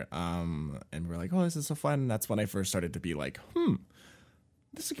there, and we're like, oh, this is so fun. And that's when I first started to be like,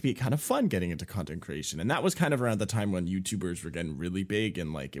 this could be kind of fun getting into content creation. And that was kind of around the time when YouTubers were getting really big,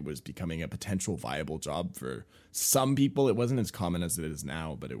 and like it was becoming a potential viable job for some people. It wasn't as common as it is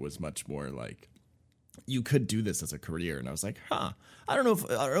now, but it was much more like you could do this as a career. And I was like, I don't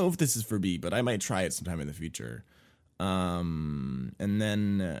know if this is for me, but I might try it sometime in the future. And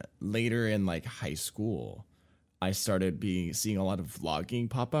then later in like high school, I started seeing a lot of vlogging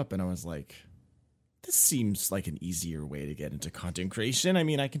pop up, and I was like, this seems like an easier way to get into content creation. I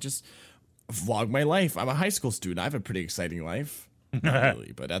mean, I can just vlog my life. I'm a high school student. I have a pretty exciting life. Not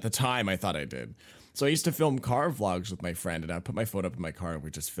really, but at the time I thought I did. So I used to film car vlogs with my friend, and I'd put my phone up in my car and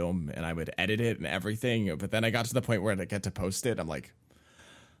we'd just film, and I would edit it and everything. But then I got to the point where I get to post it. I'm like,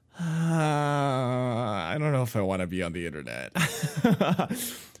 I don't know if I want to be on the internet.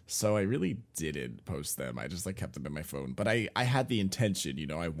 So I really didn't post them. I just like kept them in my phone. But I had the intention, you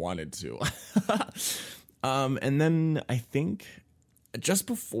know, I wanted to. And then I think just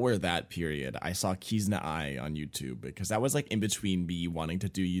before that period, I saw Kizna Eye on YouTube, because that was like in between me wanting to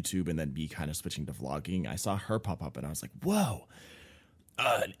do YouTube and then me kind of switching to vlogging. I saw her pop up and I was like, whoa,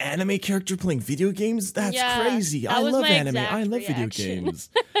 an anime character playing video games? That's crazy. I love anime. I love video games.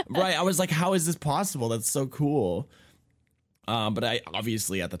 Right. I was like, how is this possible? That's so cool. But I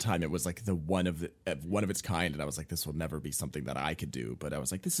obviously at the time it was like the one of its kind, and I was like, this will never be something that I could do. But I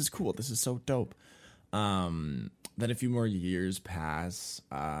was like, this is cool. This is so dope. Then a few more years pass.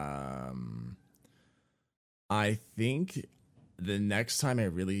 I think the next time I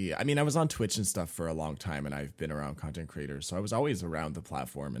was on Twitch and stuff for a long time, and I've been around content creators, so I was always around the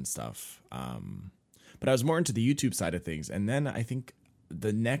platform and stuff. But I was more into the YouTube side of things. And then I think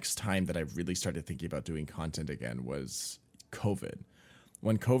the next time that I really started thinking about doing content again was COVID.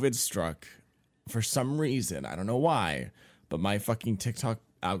 When COVID struck, for some reason, I don't know why, but my fucking TikTok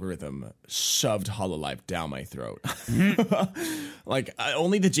algorithm shoved Hololive down my throat. Like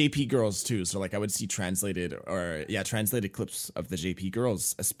only the JP girls too. So like I would see translated clips of the JP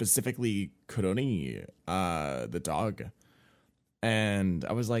girls, specifically Kuroni, the dog. And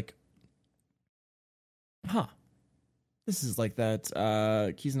I was like, huh. This is like that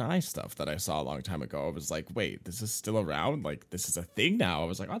Kizna Eye stuff that I saw a long time ago. I was like, wait, this is still around? Like, this is a thing now? I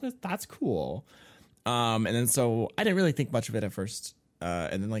was like, oh, that's cool. And then so I didn't really think much of it at first.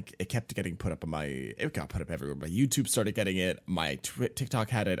 And then like it kept getting put up it got put up everywhere. My YouTube started getting it. My TikTok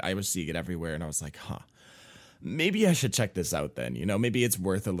had it. I was seeing it everywhere. And I was like, maybe I should check this out then. You know, maybe it's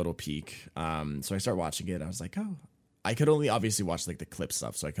worth a little peek. So I started watching it. I was like, oh, I could only obviously watch like the clip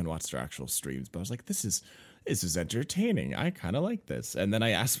stuff, so I couldn't watch their actual streams. But I was like, this is entertaining. I kind of like this. And then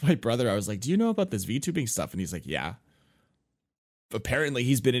I asked my brother, I was like, do you know about this VTubing stuff? And he's like, yeah. Apparently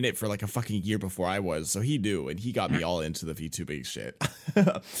he's been in it for like a fucking year before I was, so he knew, and he got me all into the VTubing shit.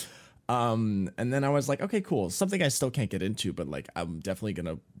 And then I was like, okay, cool. Something I still can't get into, but like I'm definitely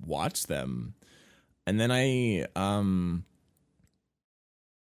gonna watch them. And then I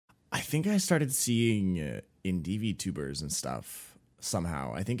think I started seeing indie VTubers and stuff.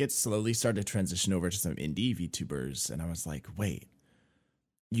 Somehow I think it slowly started to transition over to some indie VTubers, and I was like, wait,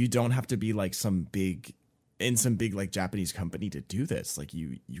 you don't have to be like some big like Japanese company to do this. Like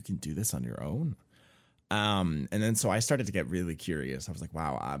you can do this on your own. And then so I started to get really curious. I was like,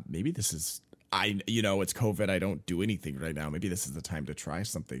 wow, maybe this is, it's COVID. I don't do anything right now. Maybe this is the time to try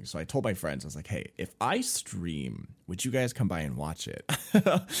something. So I told my friends, I was like, hey, if I stream, would you guys come by and watch it?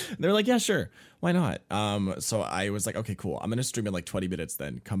 They're like, yeah, sure. Why not? So I was like, okay, cool. I'm going to stream in like 20 minutes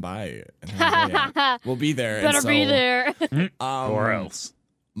then. Come by. And like, oh, yeah, we'll be there. Better be there. Or else.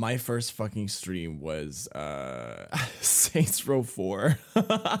 My first fucking stream was Saints Row 4.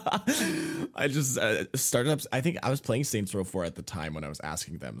 I just started up. I think I was playing Saints Row 4 at the time when I was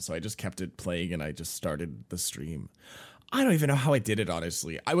asking them. So I just kept it playing and I just started the stream. I don't even know how I did it,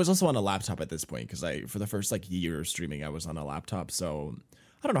 honestly. I was also on a laptop at this point because for the first like year of streaming, I was on a laptop. So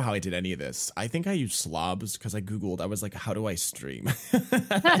I don't know how I did any of this. I think I used slobs because I Googled. I was like, how do I stream?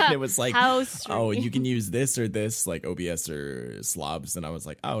 And it was like, oh, you can use this or this, like OBS or slobs. And I was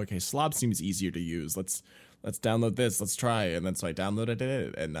like, oh, okay, slob seems easier to use. Let's download this. Let's try. And then so I downloaded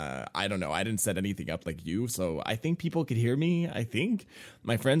it. And I don't know. I didn't set anything up like you. So I think people could hear me. I think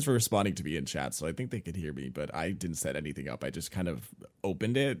my friends were responding to me in chat. So I think they could hear me. But I didn't set anything up. I just kind of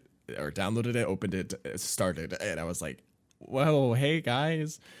opened it or downloaded it, opened it, started. And I was like, whoa, hey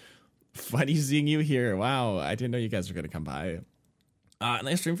guys, funny seeing you here. Wow, I didn't know you guys were gonna come by. And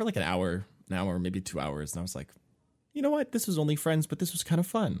I streamed for like an hour, maybe 2 hours, and I was like, you know what, this was only friends, but this was kind of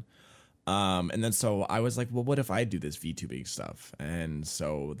fun. And then so I was like, well, what if I do this VTubing stuff? And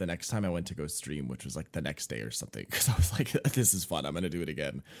so the next time I went to go stream, which was like the next day or something, because I was like, this is fun, I'm gonna do it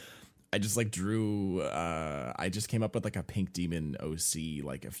again. I just like drew I just came up with like a pink demon OC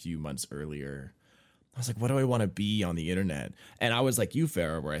like a few months earlier. I was like, what do I want to be on the internet? And I was like you,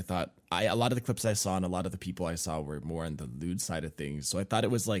 Farah, where I thought a lot of the clips I saw and a lot of the people I saw were more on the lewd side of things. So I thought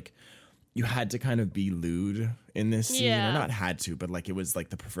it was like you had to kind of be lewd in this scene. Or not had to, but like it was like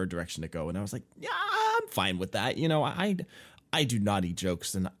the preferred direction to go. And I was like, yeah, I'm fine with that. You know, I do naughty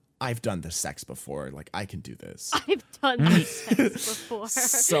jokes, and I've done the sex before. Like, I can do this. I've done this sex before.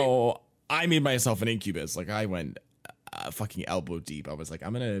 So I made myself an incubus. Like, I went fucking elbow deep. I was like,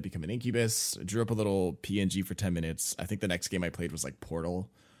 I'm gonna become an incubus. I drew up a little PNG for 10 minutes. I think the next game I played was like Portal.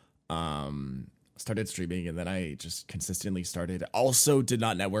 Started streaming, and then I just consistently started. Also did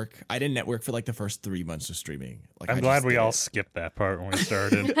not network. I didn't network for like the first 3 months of streaming. Like, I'm glad we all skipped that part when we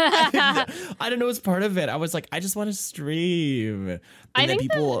started. I don't know, it's part of it. I was like, I just want to stream. And then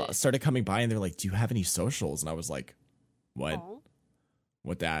people started coming by and they're like, do you have any socials? And I was like, what? Oh.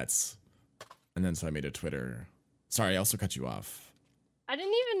 What that's? And then so I made a Twitter. Sorry, I also cut you off. I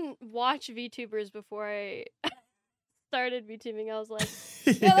didn't even watch VTubers before I started VTubing. I was like,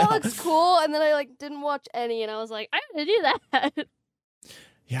 yeah, that looks cool. And then I like didn't watch any, and I was like, I gotta do that.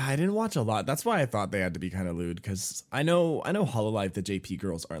 Yeah, I didn't watch a lot. That's why I thought they had to be kind of lewd, because I know Hololive, the JP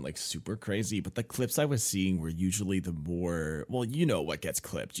girls aren't like super crazy, but the clips I was seeing were usually the more, well, you know what gets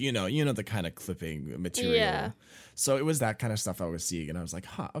clipped, you know the kind of clipping material. Yeah. So it was that kind of stuff I was seeing, and I was like,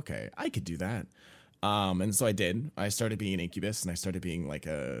 okay, I could do that. And so I did. I started being an incubus, and I started being like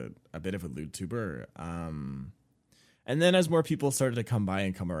a bit of a lewd tuber. And then as more people started to come by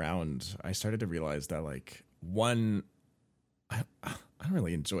and come around, I started to realize that, like, one, I don't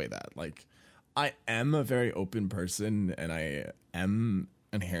really enjoy that. Like, I am a very open person, and I am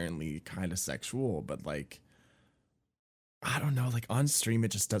inherently kind of sexual, but like, I don't know, like on stream,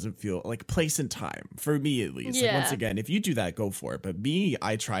 it just doesn't feel like place and time for me, at least. Yeah. Like, once again, if you do that, go for it. But me,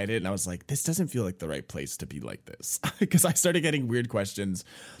 I tried it and I was like, this doesn't feel like the right place to be like this, because I started getting weird questions.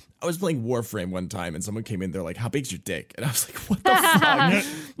 I was playing Warframe one time and someone came in, they're like, how big's your dick? And I was like, what the fuck?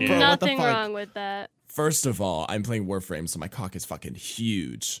 Bro, Nothing what the fuck? wrong with that. First of all, I'm playing Warframe, so my cock is fucking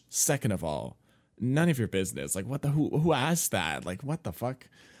huge. Second of all, none of your business. Like, what the, who asked that? Like, what the fuck?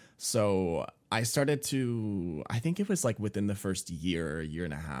 So I started to, I think it was like within the first year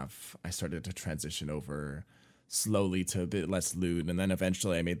and a half, I started to transition over slowly to a bit less lewd. And then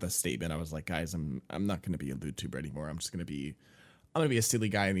eventually I made the statement. I was like, guys, I'm not going to be a lewd tuber anymore. I'm going to be a silly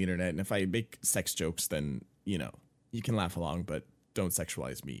guy on the internet. And if I make sex jokes, then, you know, you can laugh along, but don't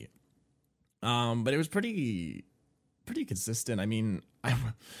sexualize me. But it was pretty consistent. I mean,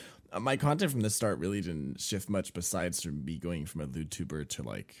 my content from the start really didn't shift much, besides from me going from a lewd tuber to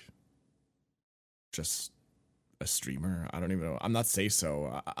like just a streamer. I don't even know. I'm not say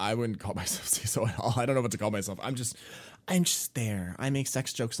so. I wouldn't call myself say so at all. I don't know what to call myself. I'm just there. I make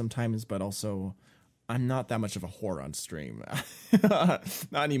sex jokes sometimes, but also I'm not that much of a whore on stream.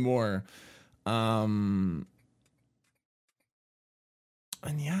 Not anymore. And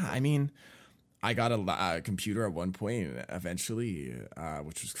yeah, I mean, I got a computer at one point eventually,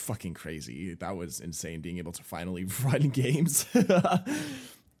 which was fucking crazy. That was insane, being able to finally run games.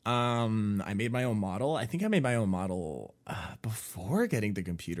 I made my own model. I think I made my own model before getting the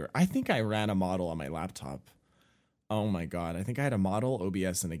computer. I think I ran a model on my laptop. Oh my god. I think I had a model,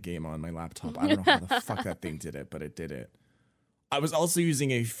 OBS, and a game on my laptop. I don't know how the fuck that thing did it, but it did it. I was also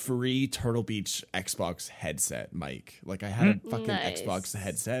using a free Turtle Beach Xbox headset mic. Like, I had a fucking Xbox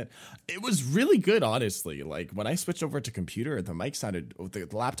headset. It was really good, honestly. Like, when I switched over to computer, the mic sounded, the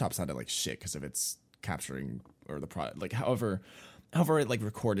laptop sounded like shit because of its capturing, or the product. Like, however it like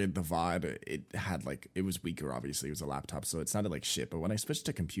recorded the VOD, it had like, it was weaker, obviously. It was a laptop, so it sounded like shit. But when I switched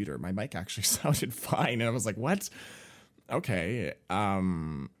to computer, my mic actually sounded fine. And I was like, what? Okay.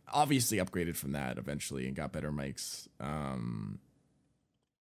 Obviously upgraded from that eventually and got better mics.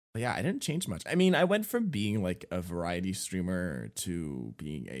 But yeah, I didn't change much. I mean, I went from being like a variety streamer to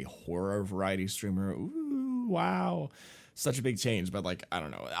being a horror variety streamer. Ooh, wow. Such a big change. But like, I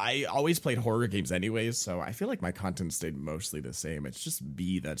don't know. I always played horror games anyways, so I feel like my content stayed mostly the same. It's just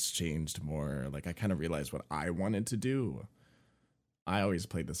me that's changed more. Like, I kind of realized what I wanted to do. I always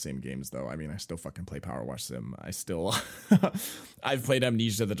played the same games, though. I mean, I still fucking play Power Wash Sim. I've played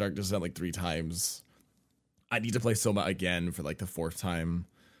Amnesia the Dark Descent like 3 times. I need to play Soma again for like the 4th time.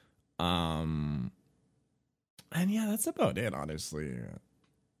 And yeah, that's about it, honestly.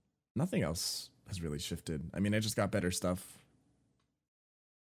 Nothing else has really shifted. I mean, I just got better stuff.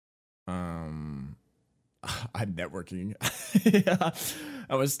 I'm networking. Yeah.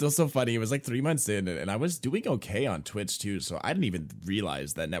 I was still so funny. It was like 3 months in, and I was doing okay on Twitch too, so I didn't even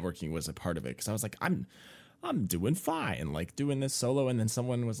realize that networking was a part of it, because I was like, I'm doing fine, like doing this solo. And then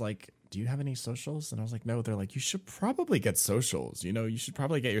someone was like, do you have any socials? And I was like, no. They're like, you should probably get socials, you know, you should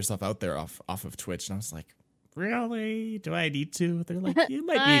probably get yourself out there off of Twitch. And I was like, really? Do I need to? They're like, it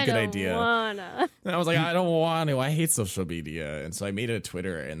might be a good idea. Wanna. And I was like, I don't want to. I hate social media. And so I made it a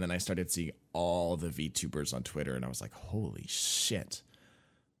Twitter, and then I started seeing all the VTubers on Twitter, and I was like, holy shit.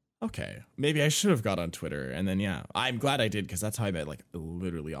 Okay, maybe I should have got on Twitter, and then yeah, I'm glad I did because that's how I met like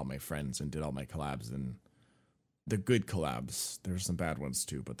literally all my friends and did all my collabs and the good collabs. There's some bad ones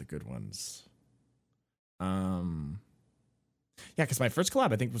too, but the good ones. Yeah, because my first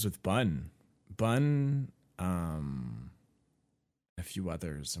collab I think was with Bun, a few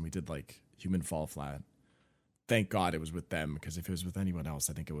others, and we did like Human Fall Flat. Thank God it was with them, because if it was with anyone else,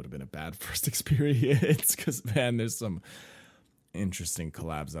 I think it would have been a bad first experience. Because man, there's some interesting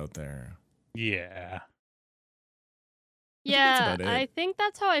collabs out there. Yeah. Yeah, I think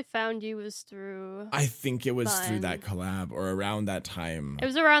that's how I found you was through. I think it was Bun. through that collab or around that time. It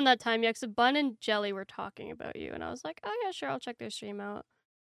was around that time, yeah, because Bun and Jelly were talking about you, and I was like, oh yeah, sure, I'll check their stream out.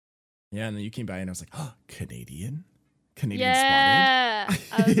 Yeah, and then you came by and I was like, oh, Canadian spotted. Yeah,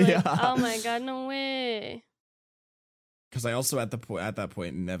 I was like, oh my god, no way. Because I also at that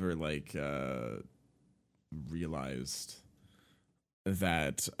point never like realized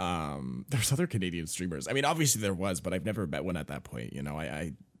that there's other Canadian streamers. I mean, obviously there was, but I've never met one at that point. You know,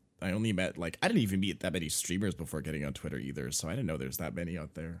 I only met like I didn't even meet that many streamers before getting on Twitter either, so I didn't know there's that many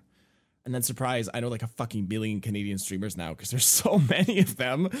out there. And then surprise, I know like a fucking million Canadian streamers now because there's so many of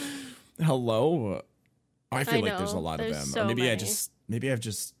them. Hello. I feel like there's a lot of them. So or maybe many.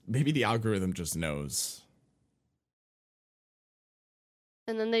 maybe the algorithm just knows.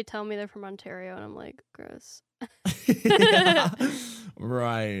 And then they tell me they're from Ontario, and I'm like, gross. Yeah.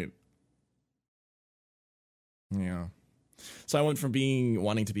 Right. Yeah. So I went from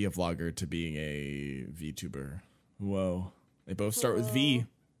wanting to be a vlogger to being a VTuber. Whoa. They both start with V.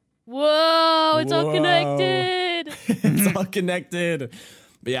 Whoa, it's all Whoa. connected. It's all connected.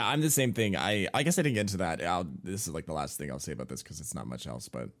 But yeah, I'm the same thing. I guess I didn't get into that. This is like the last thing I'll say about this because it's not much else.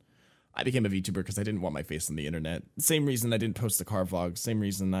 But I became a VTuber because I didn't want my face on the internet. Same reason I didn't post the car vlog. Same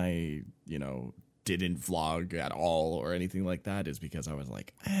reason I, didn't vlog at all or anything like that is because I was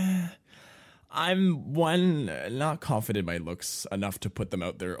like, I'm not confident in my looks enough to put them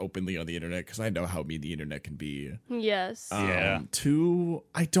out there openly on the internet because I know how mean the internet can be. Yes. Yeah. Two,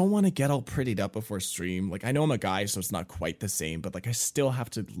 I don't want to get all prettied up before stream. Like I know I'm a guy, so it's not quite the same, but like I still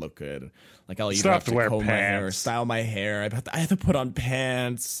have to look good. Like I'll either have to wear comb my hair, or pants. style my hair. I have to put on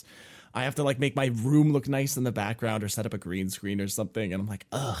pants. I have to like make my room look nice in the background or set up a green screen or something. And I'm like,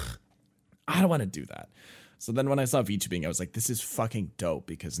 ugh, I don't want to do that. So then when I saw VTubing, I was like, this is fucking dope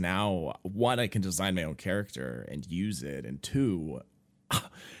because now, one, I can design my own character and use it. And two,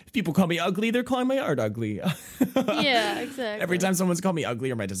 if people call me ugly, they're calling my art ugly. Yeah, exactly. Every time someone's called me ugly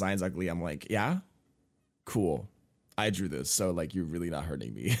or my design's ugly, I'm like, yeah, cool. I drew this. So like, you're really not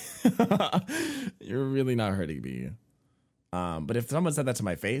hurting me. You're really not hurting me. But if someone said that to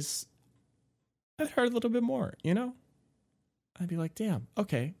my face, I'd hurt a little bit more, I'd be like, damn,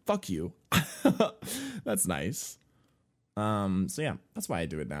 okay, fuck you. That's nice. So yeah, that's why I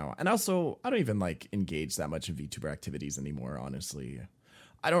do it now. And also, I don't even like engage that much in VTuber activities anymore, honestly.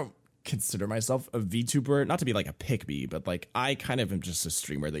 I don't consider myself a VTuber, not to be like a pick me, but like I kind of am just a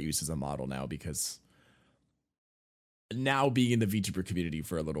streamer that uses a model now because now being in the VTuber community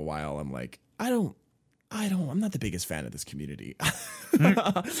for a little while, I'm like, I'm not the biggest fan of this community.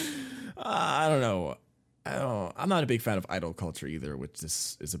 I don't know. I'm not a big fan of idol culture either, which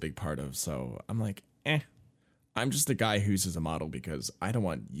this is a big part of. So I'm like, I'm just a guy who uses a model because I don't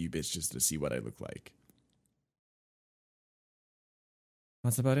want you bitches to see what I look like.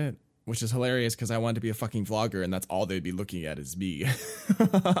 That's about it. Which is hilarious because I wanted to be a fucking vlogger and that's all they'd be looking at is me.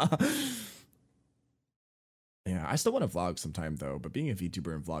 Yeah, I still want to vlog sometime though, but being a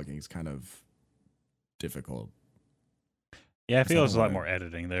VTuber and vlogging is kind of difficult. Yeah, I feel there's a lot more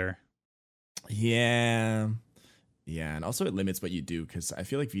editing there. Yeah. Yeah, and also it limits what you do because I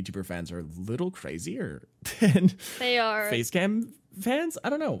feel like VTuber fans are a little crazier than They are. Facecam fans. I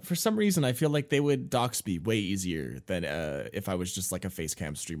don't know. For some reason, I feel like they would dox me way easier than if I was just like a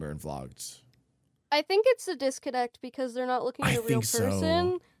Facecam streamer and vlogged. I think it's a disconnect because they're not looking at a real think so.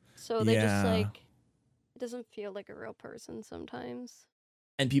 person. So they just Yeah. like, it doesn't feel like a real person sometimes.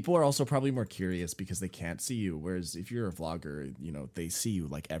 And people are also probably more curious because they can't see you. Whereas if you're a vlogger, they see you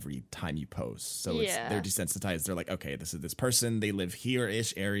like every time you post. So they're desensitized. They're like, okay, this is this person. They live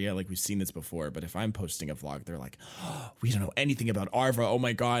here-ish area. Like we've seen this before. But if I'm posting a vlog, they're like, oh, we don't know anything about Arva. Oh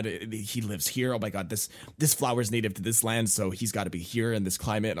my God, he lives here. Oh my God, this flower is native to this land. So he's got to be here in this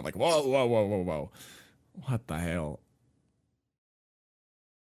climate. And I'm like, whoa, whoa, whoa, whoa, whoa. What the hell?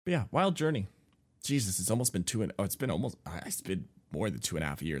 But yeah, wild journey. Jesus, it's almost been it's been more than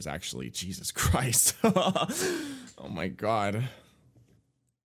 2.5 years, actually. Jesus Christ. Oh my God.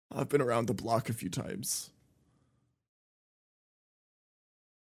 I've been around the block a few times.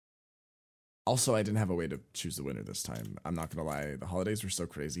 Also, I didn't have a way to choose the winner this time. I'm not going to lie. The holidays were so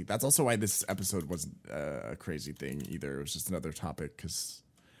crazy. That's also why this episode wasn't a crazy thing either. It was just another topic because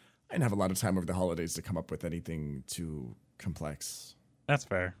I didn't have a lot of time over the holidays to come up with anything too complex. That's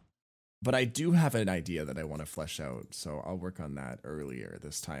fair. But I do have an idea that I want to flesh out, so I'll work on that earlier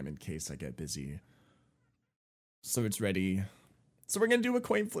this time in case I get busy. So it's ready. So we're going to do a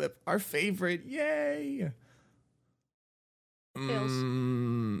coin flip. Our favorite. Yay!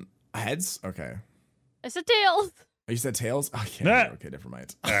 Tails. Heads? Okay. I said tails. Oh, you said tails? Oh, yeah. Okay, never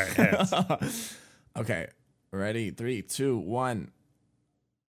mind. All right, heads. Okay. Ready? 3, 2, 1.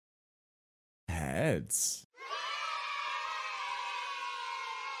 Heads.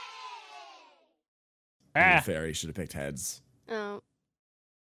 Fairy should have picked heads. Oh.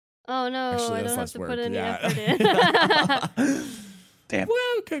 Oh no, Actually, I that's don't have less to work. put any Yeah. effort in. Damn.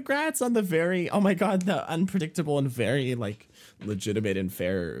 Well, congrats on the very, oh my god, the unpredictable and very, like, legitimate and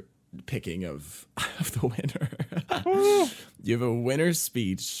fair picking of the winner. You have a winner's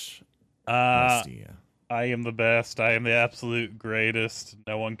speech. Rusty. I am the best. I am the absolute greatest.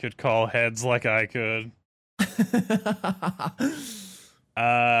 No one could call heads like I could.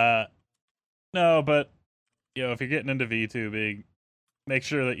 No, but if you're getting into VTubing, make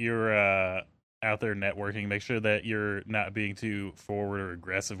sure that you're out there networking. Make sure that you're not being too forward or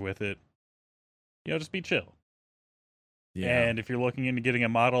aggressive with it. Just be chill. Yeah. And if you're looking into getting a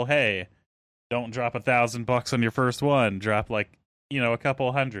model, hey, don't drop $1,000 on your first one. Drop like a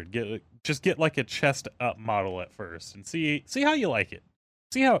couple hundred. Just get like a chest up model at first and see how you like it.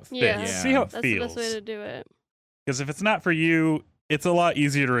 See how it fits. Yeah. See how it That's feels. the best way to do it. Because if it's not for you, it's a lot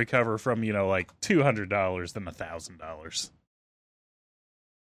easier to recover from, like $200 than $1,000.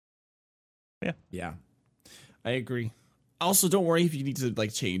 Yeah. I agree. Also, don't worry if you need to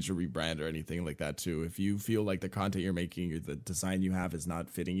like change or rebrand or anything like that too. If you feel like the content you're making or the design you have is not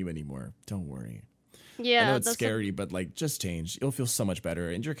fitting you anymore, don't worry. Yeah, I know it's scary, but like just change. You'll feel so much better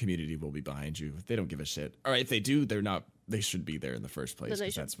and your community will be behind you. They don't give a shit. All right, if they do, they should be there in the first place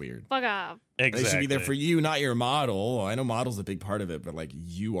because that's weird. Fuck off. Exactly. They should be there for you, not your model. I know model's a big part of it, but like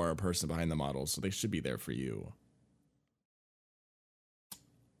you are a person behind the model, so they should be there for you.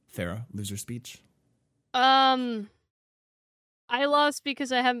 Farah, loser speech? I lost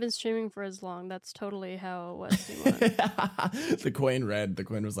because I haven't been streaming for as long. That's totally how it was. The coin read. The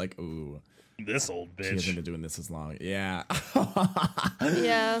coin was like, ooh. This old She bitch. hasn't been doing this as long. Yeah.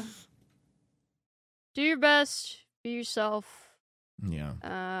 Yeah. Do your best. Be yourself. Yeah.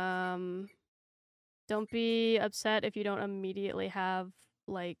 Don't be upset if you don't immediately have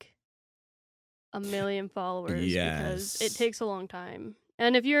like 1 million followers because it takes a long time.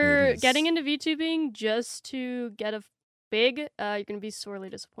 And if you're getting into VTubing just to get a big, you're gonna be sorely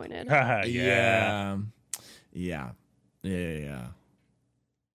disappointed. Yeah.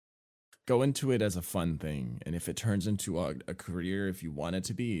 Go into it as a fun thing, and if it turns into a career, if you want it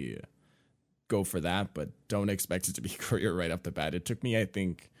to be, go for that. But don't expect it to be a career right off the bat. It took me, I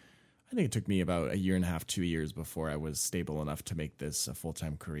think it took me about 1.5 years, 2 years before I was stable enough to make this a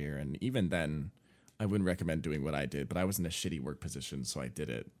full-time career. And even then, I wouldn't recommend doing what I did. But I was in a shitty work position, so I did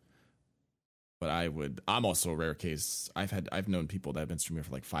it. But I'm also a rare case. I've known people that have been streaming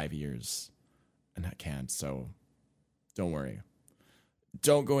for like 5 years and I can't. So don't worry.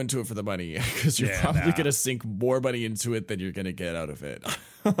 Don't go into it for the money because you're probably going to sink more money into it than you're going to get out of it.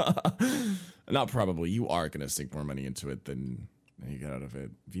 Not probably. You are going to sink more money into it than you get out of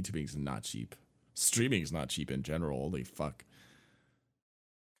it. VTubing is not cheap. Streaming is not cheap in general. Holy fuck.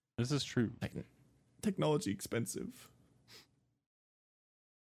 This is true. Technology expensive.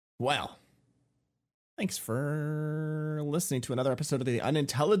 Well. Thanks for listening to another episode of The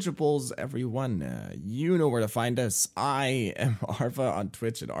Unintelligibles, everyone. You know where to find us. I am Arva on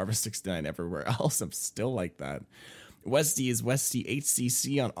Twitch and Arva69 everywhere else. I'm still like that. Westy is Westy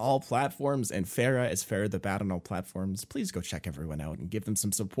HCC on all platforms, and Farah is Farah the Bat on all platforms. Please go check everyone out and give them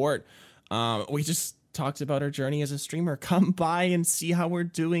some support. We just talked about our journey as a streamer. Come by and see how we're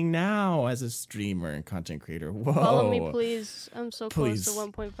doing now as a streamer and content creator. Whoa. Follow me, please. I'm so Please.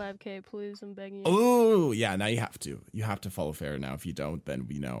 close to 1.5k. Please, I'm begging you. Oh, yeah, now you have to. You have to follow Farah now. If you don't, then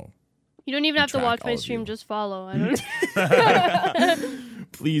we know. You don't even have to track watch all my of stream. you. Just follow. I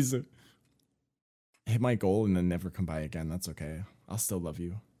don't. Please hit my goal and then never come by again. That's okay. I'll still love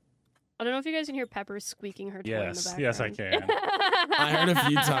you. I don't know if you guys can hear Pepper squeaking her toy in the background. Yes, I can. I heard a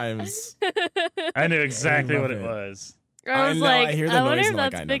few times. I knew exactly love what it it. was. I was know, like, I hear the I noise wonder if and,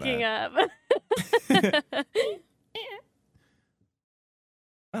 like, that's I know picking that. up.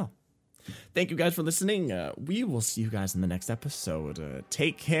 Well, thank you guys for listening. We will see you guys in the next episode.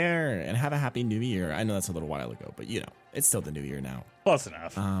 Take care and have a happy new year. I know that's a little while ago, but it's still the new year now. Close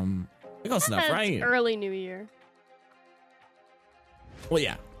enough. Close enough, That's right? early New Year. Well,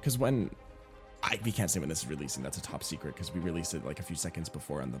 yeah, because we can't say when this is releasing. That's a top secret because we released it like a few seconds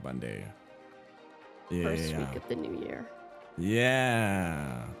before on the Monday. Yeah, First week of the new year.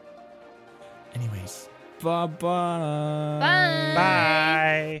 Yeah. Anyways, bye-bye. Bye.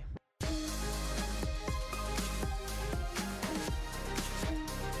 Bye.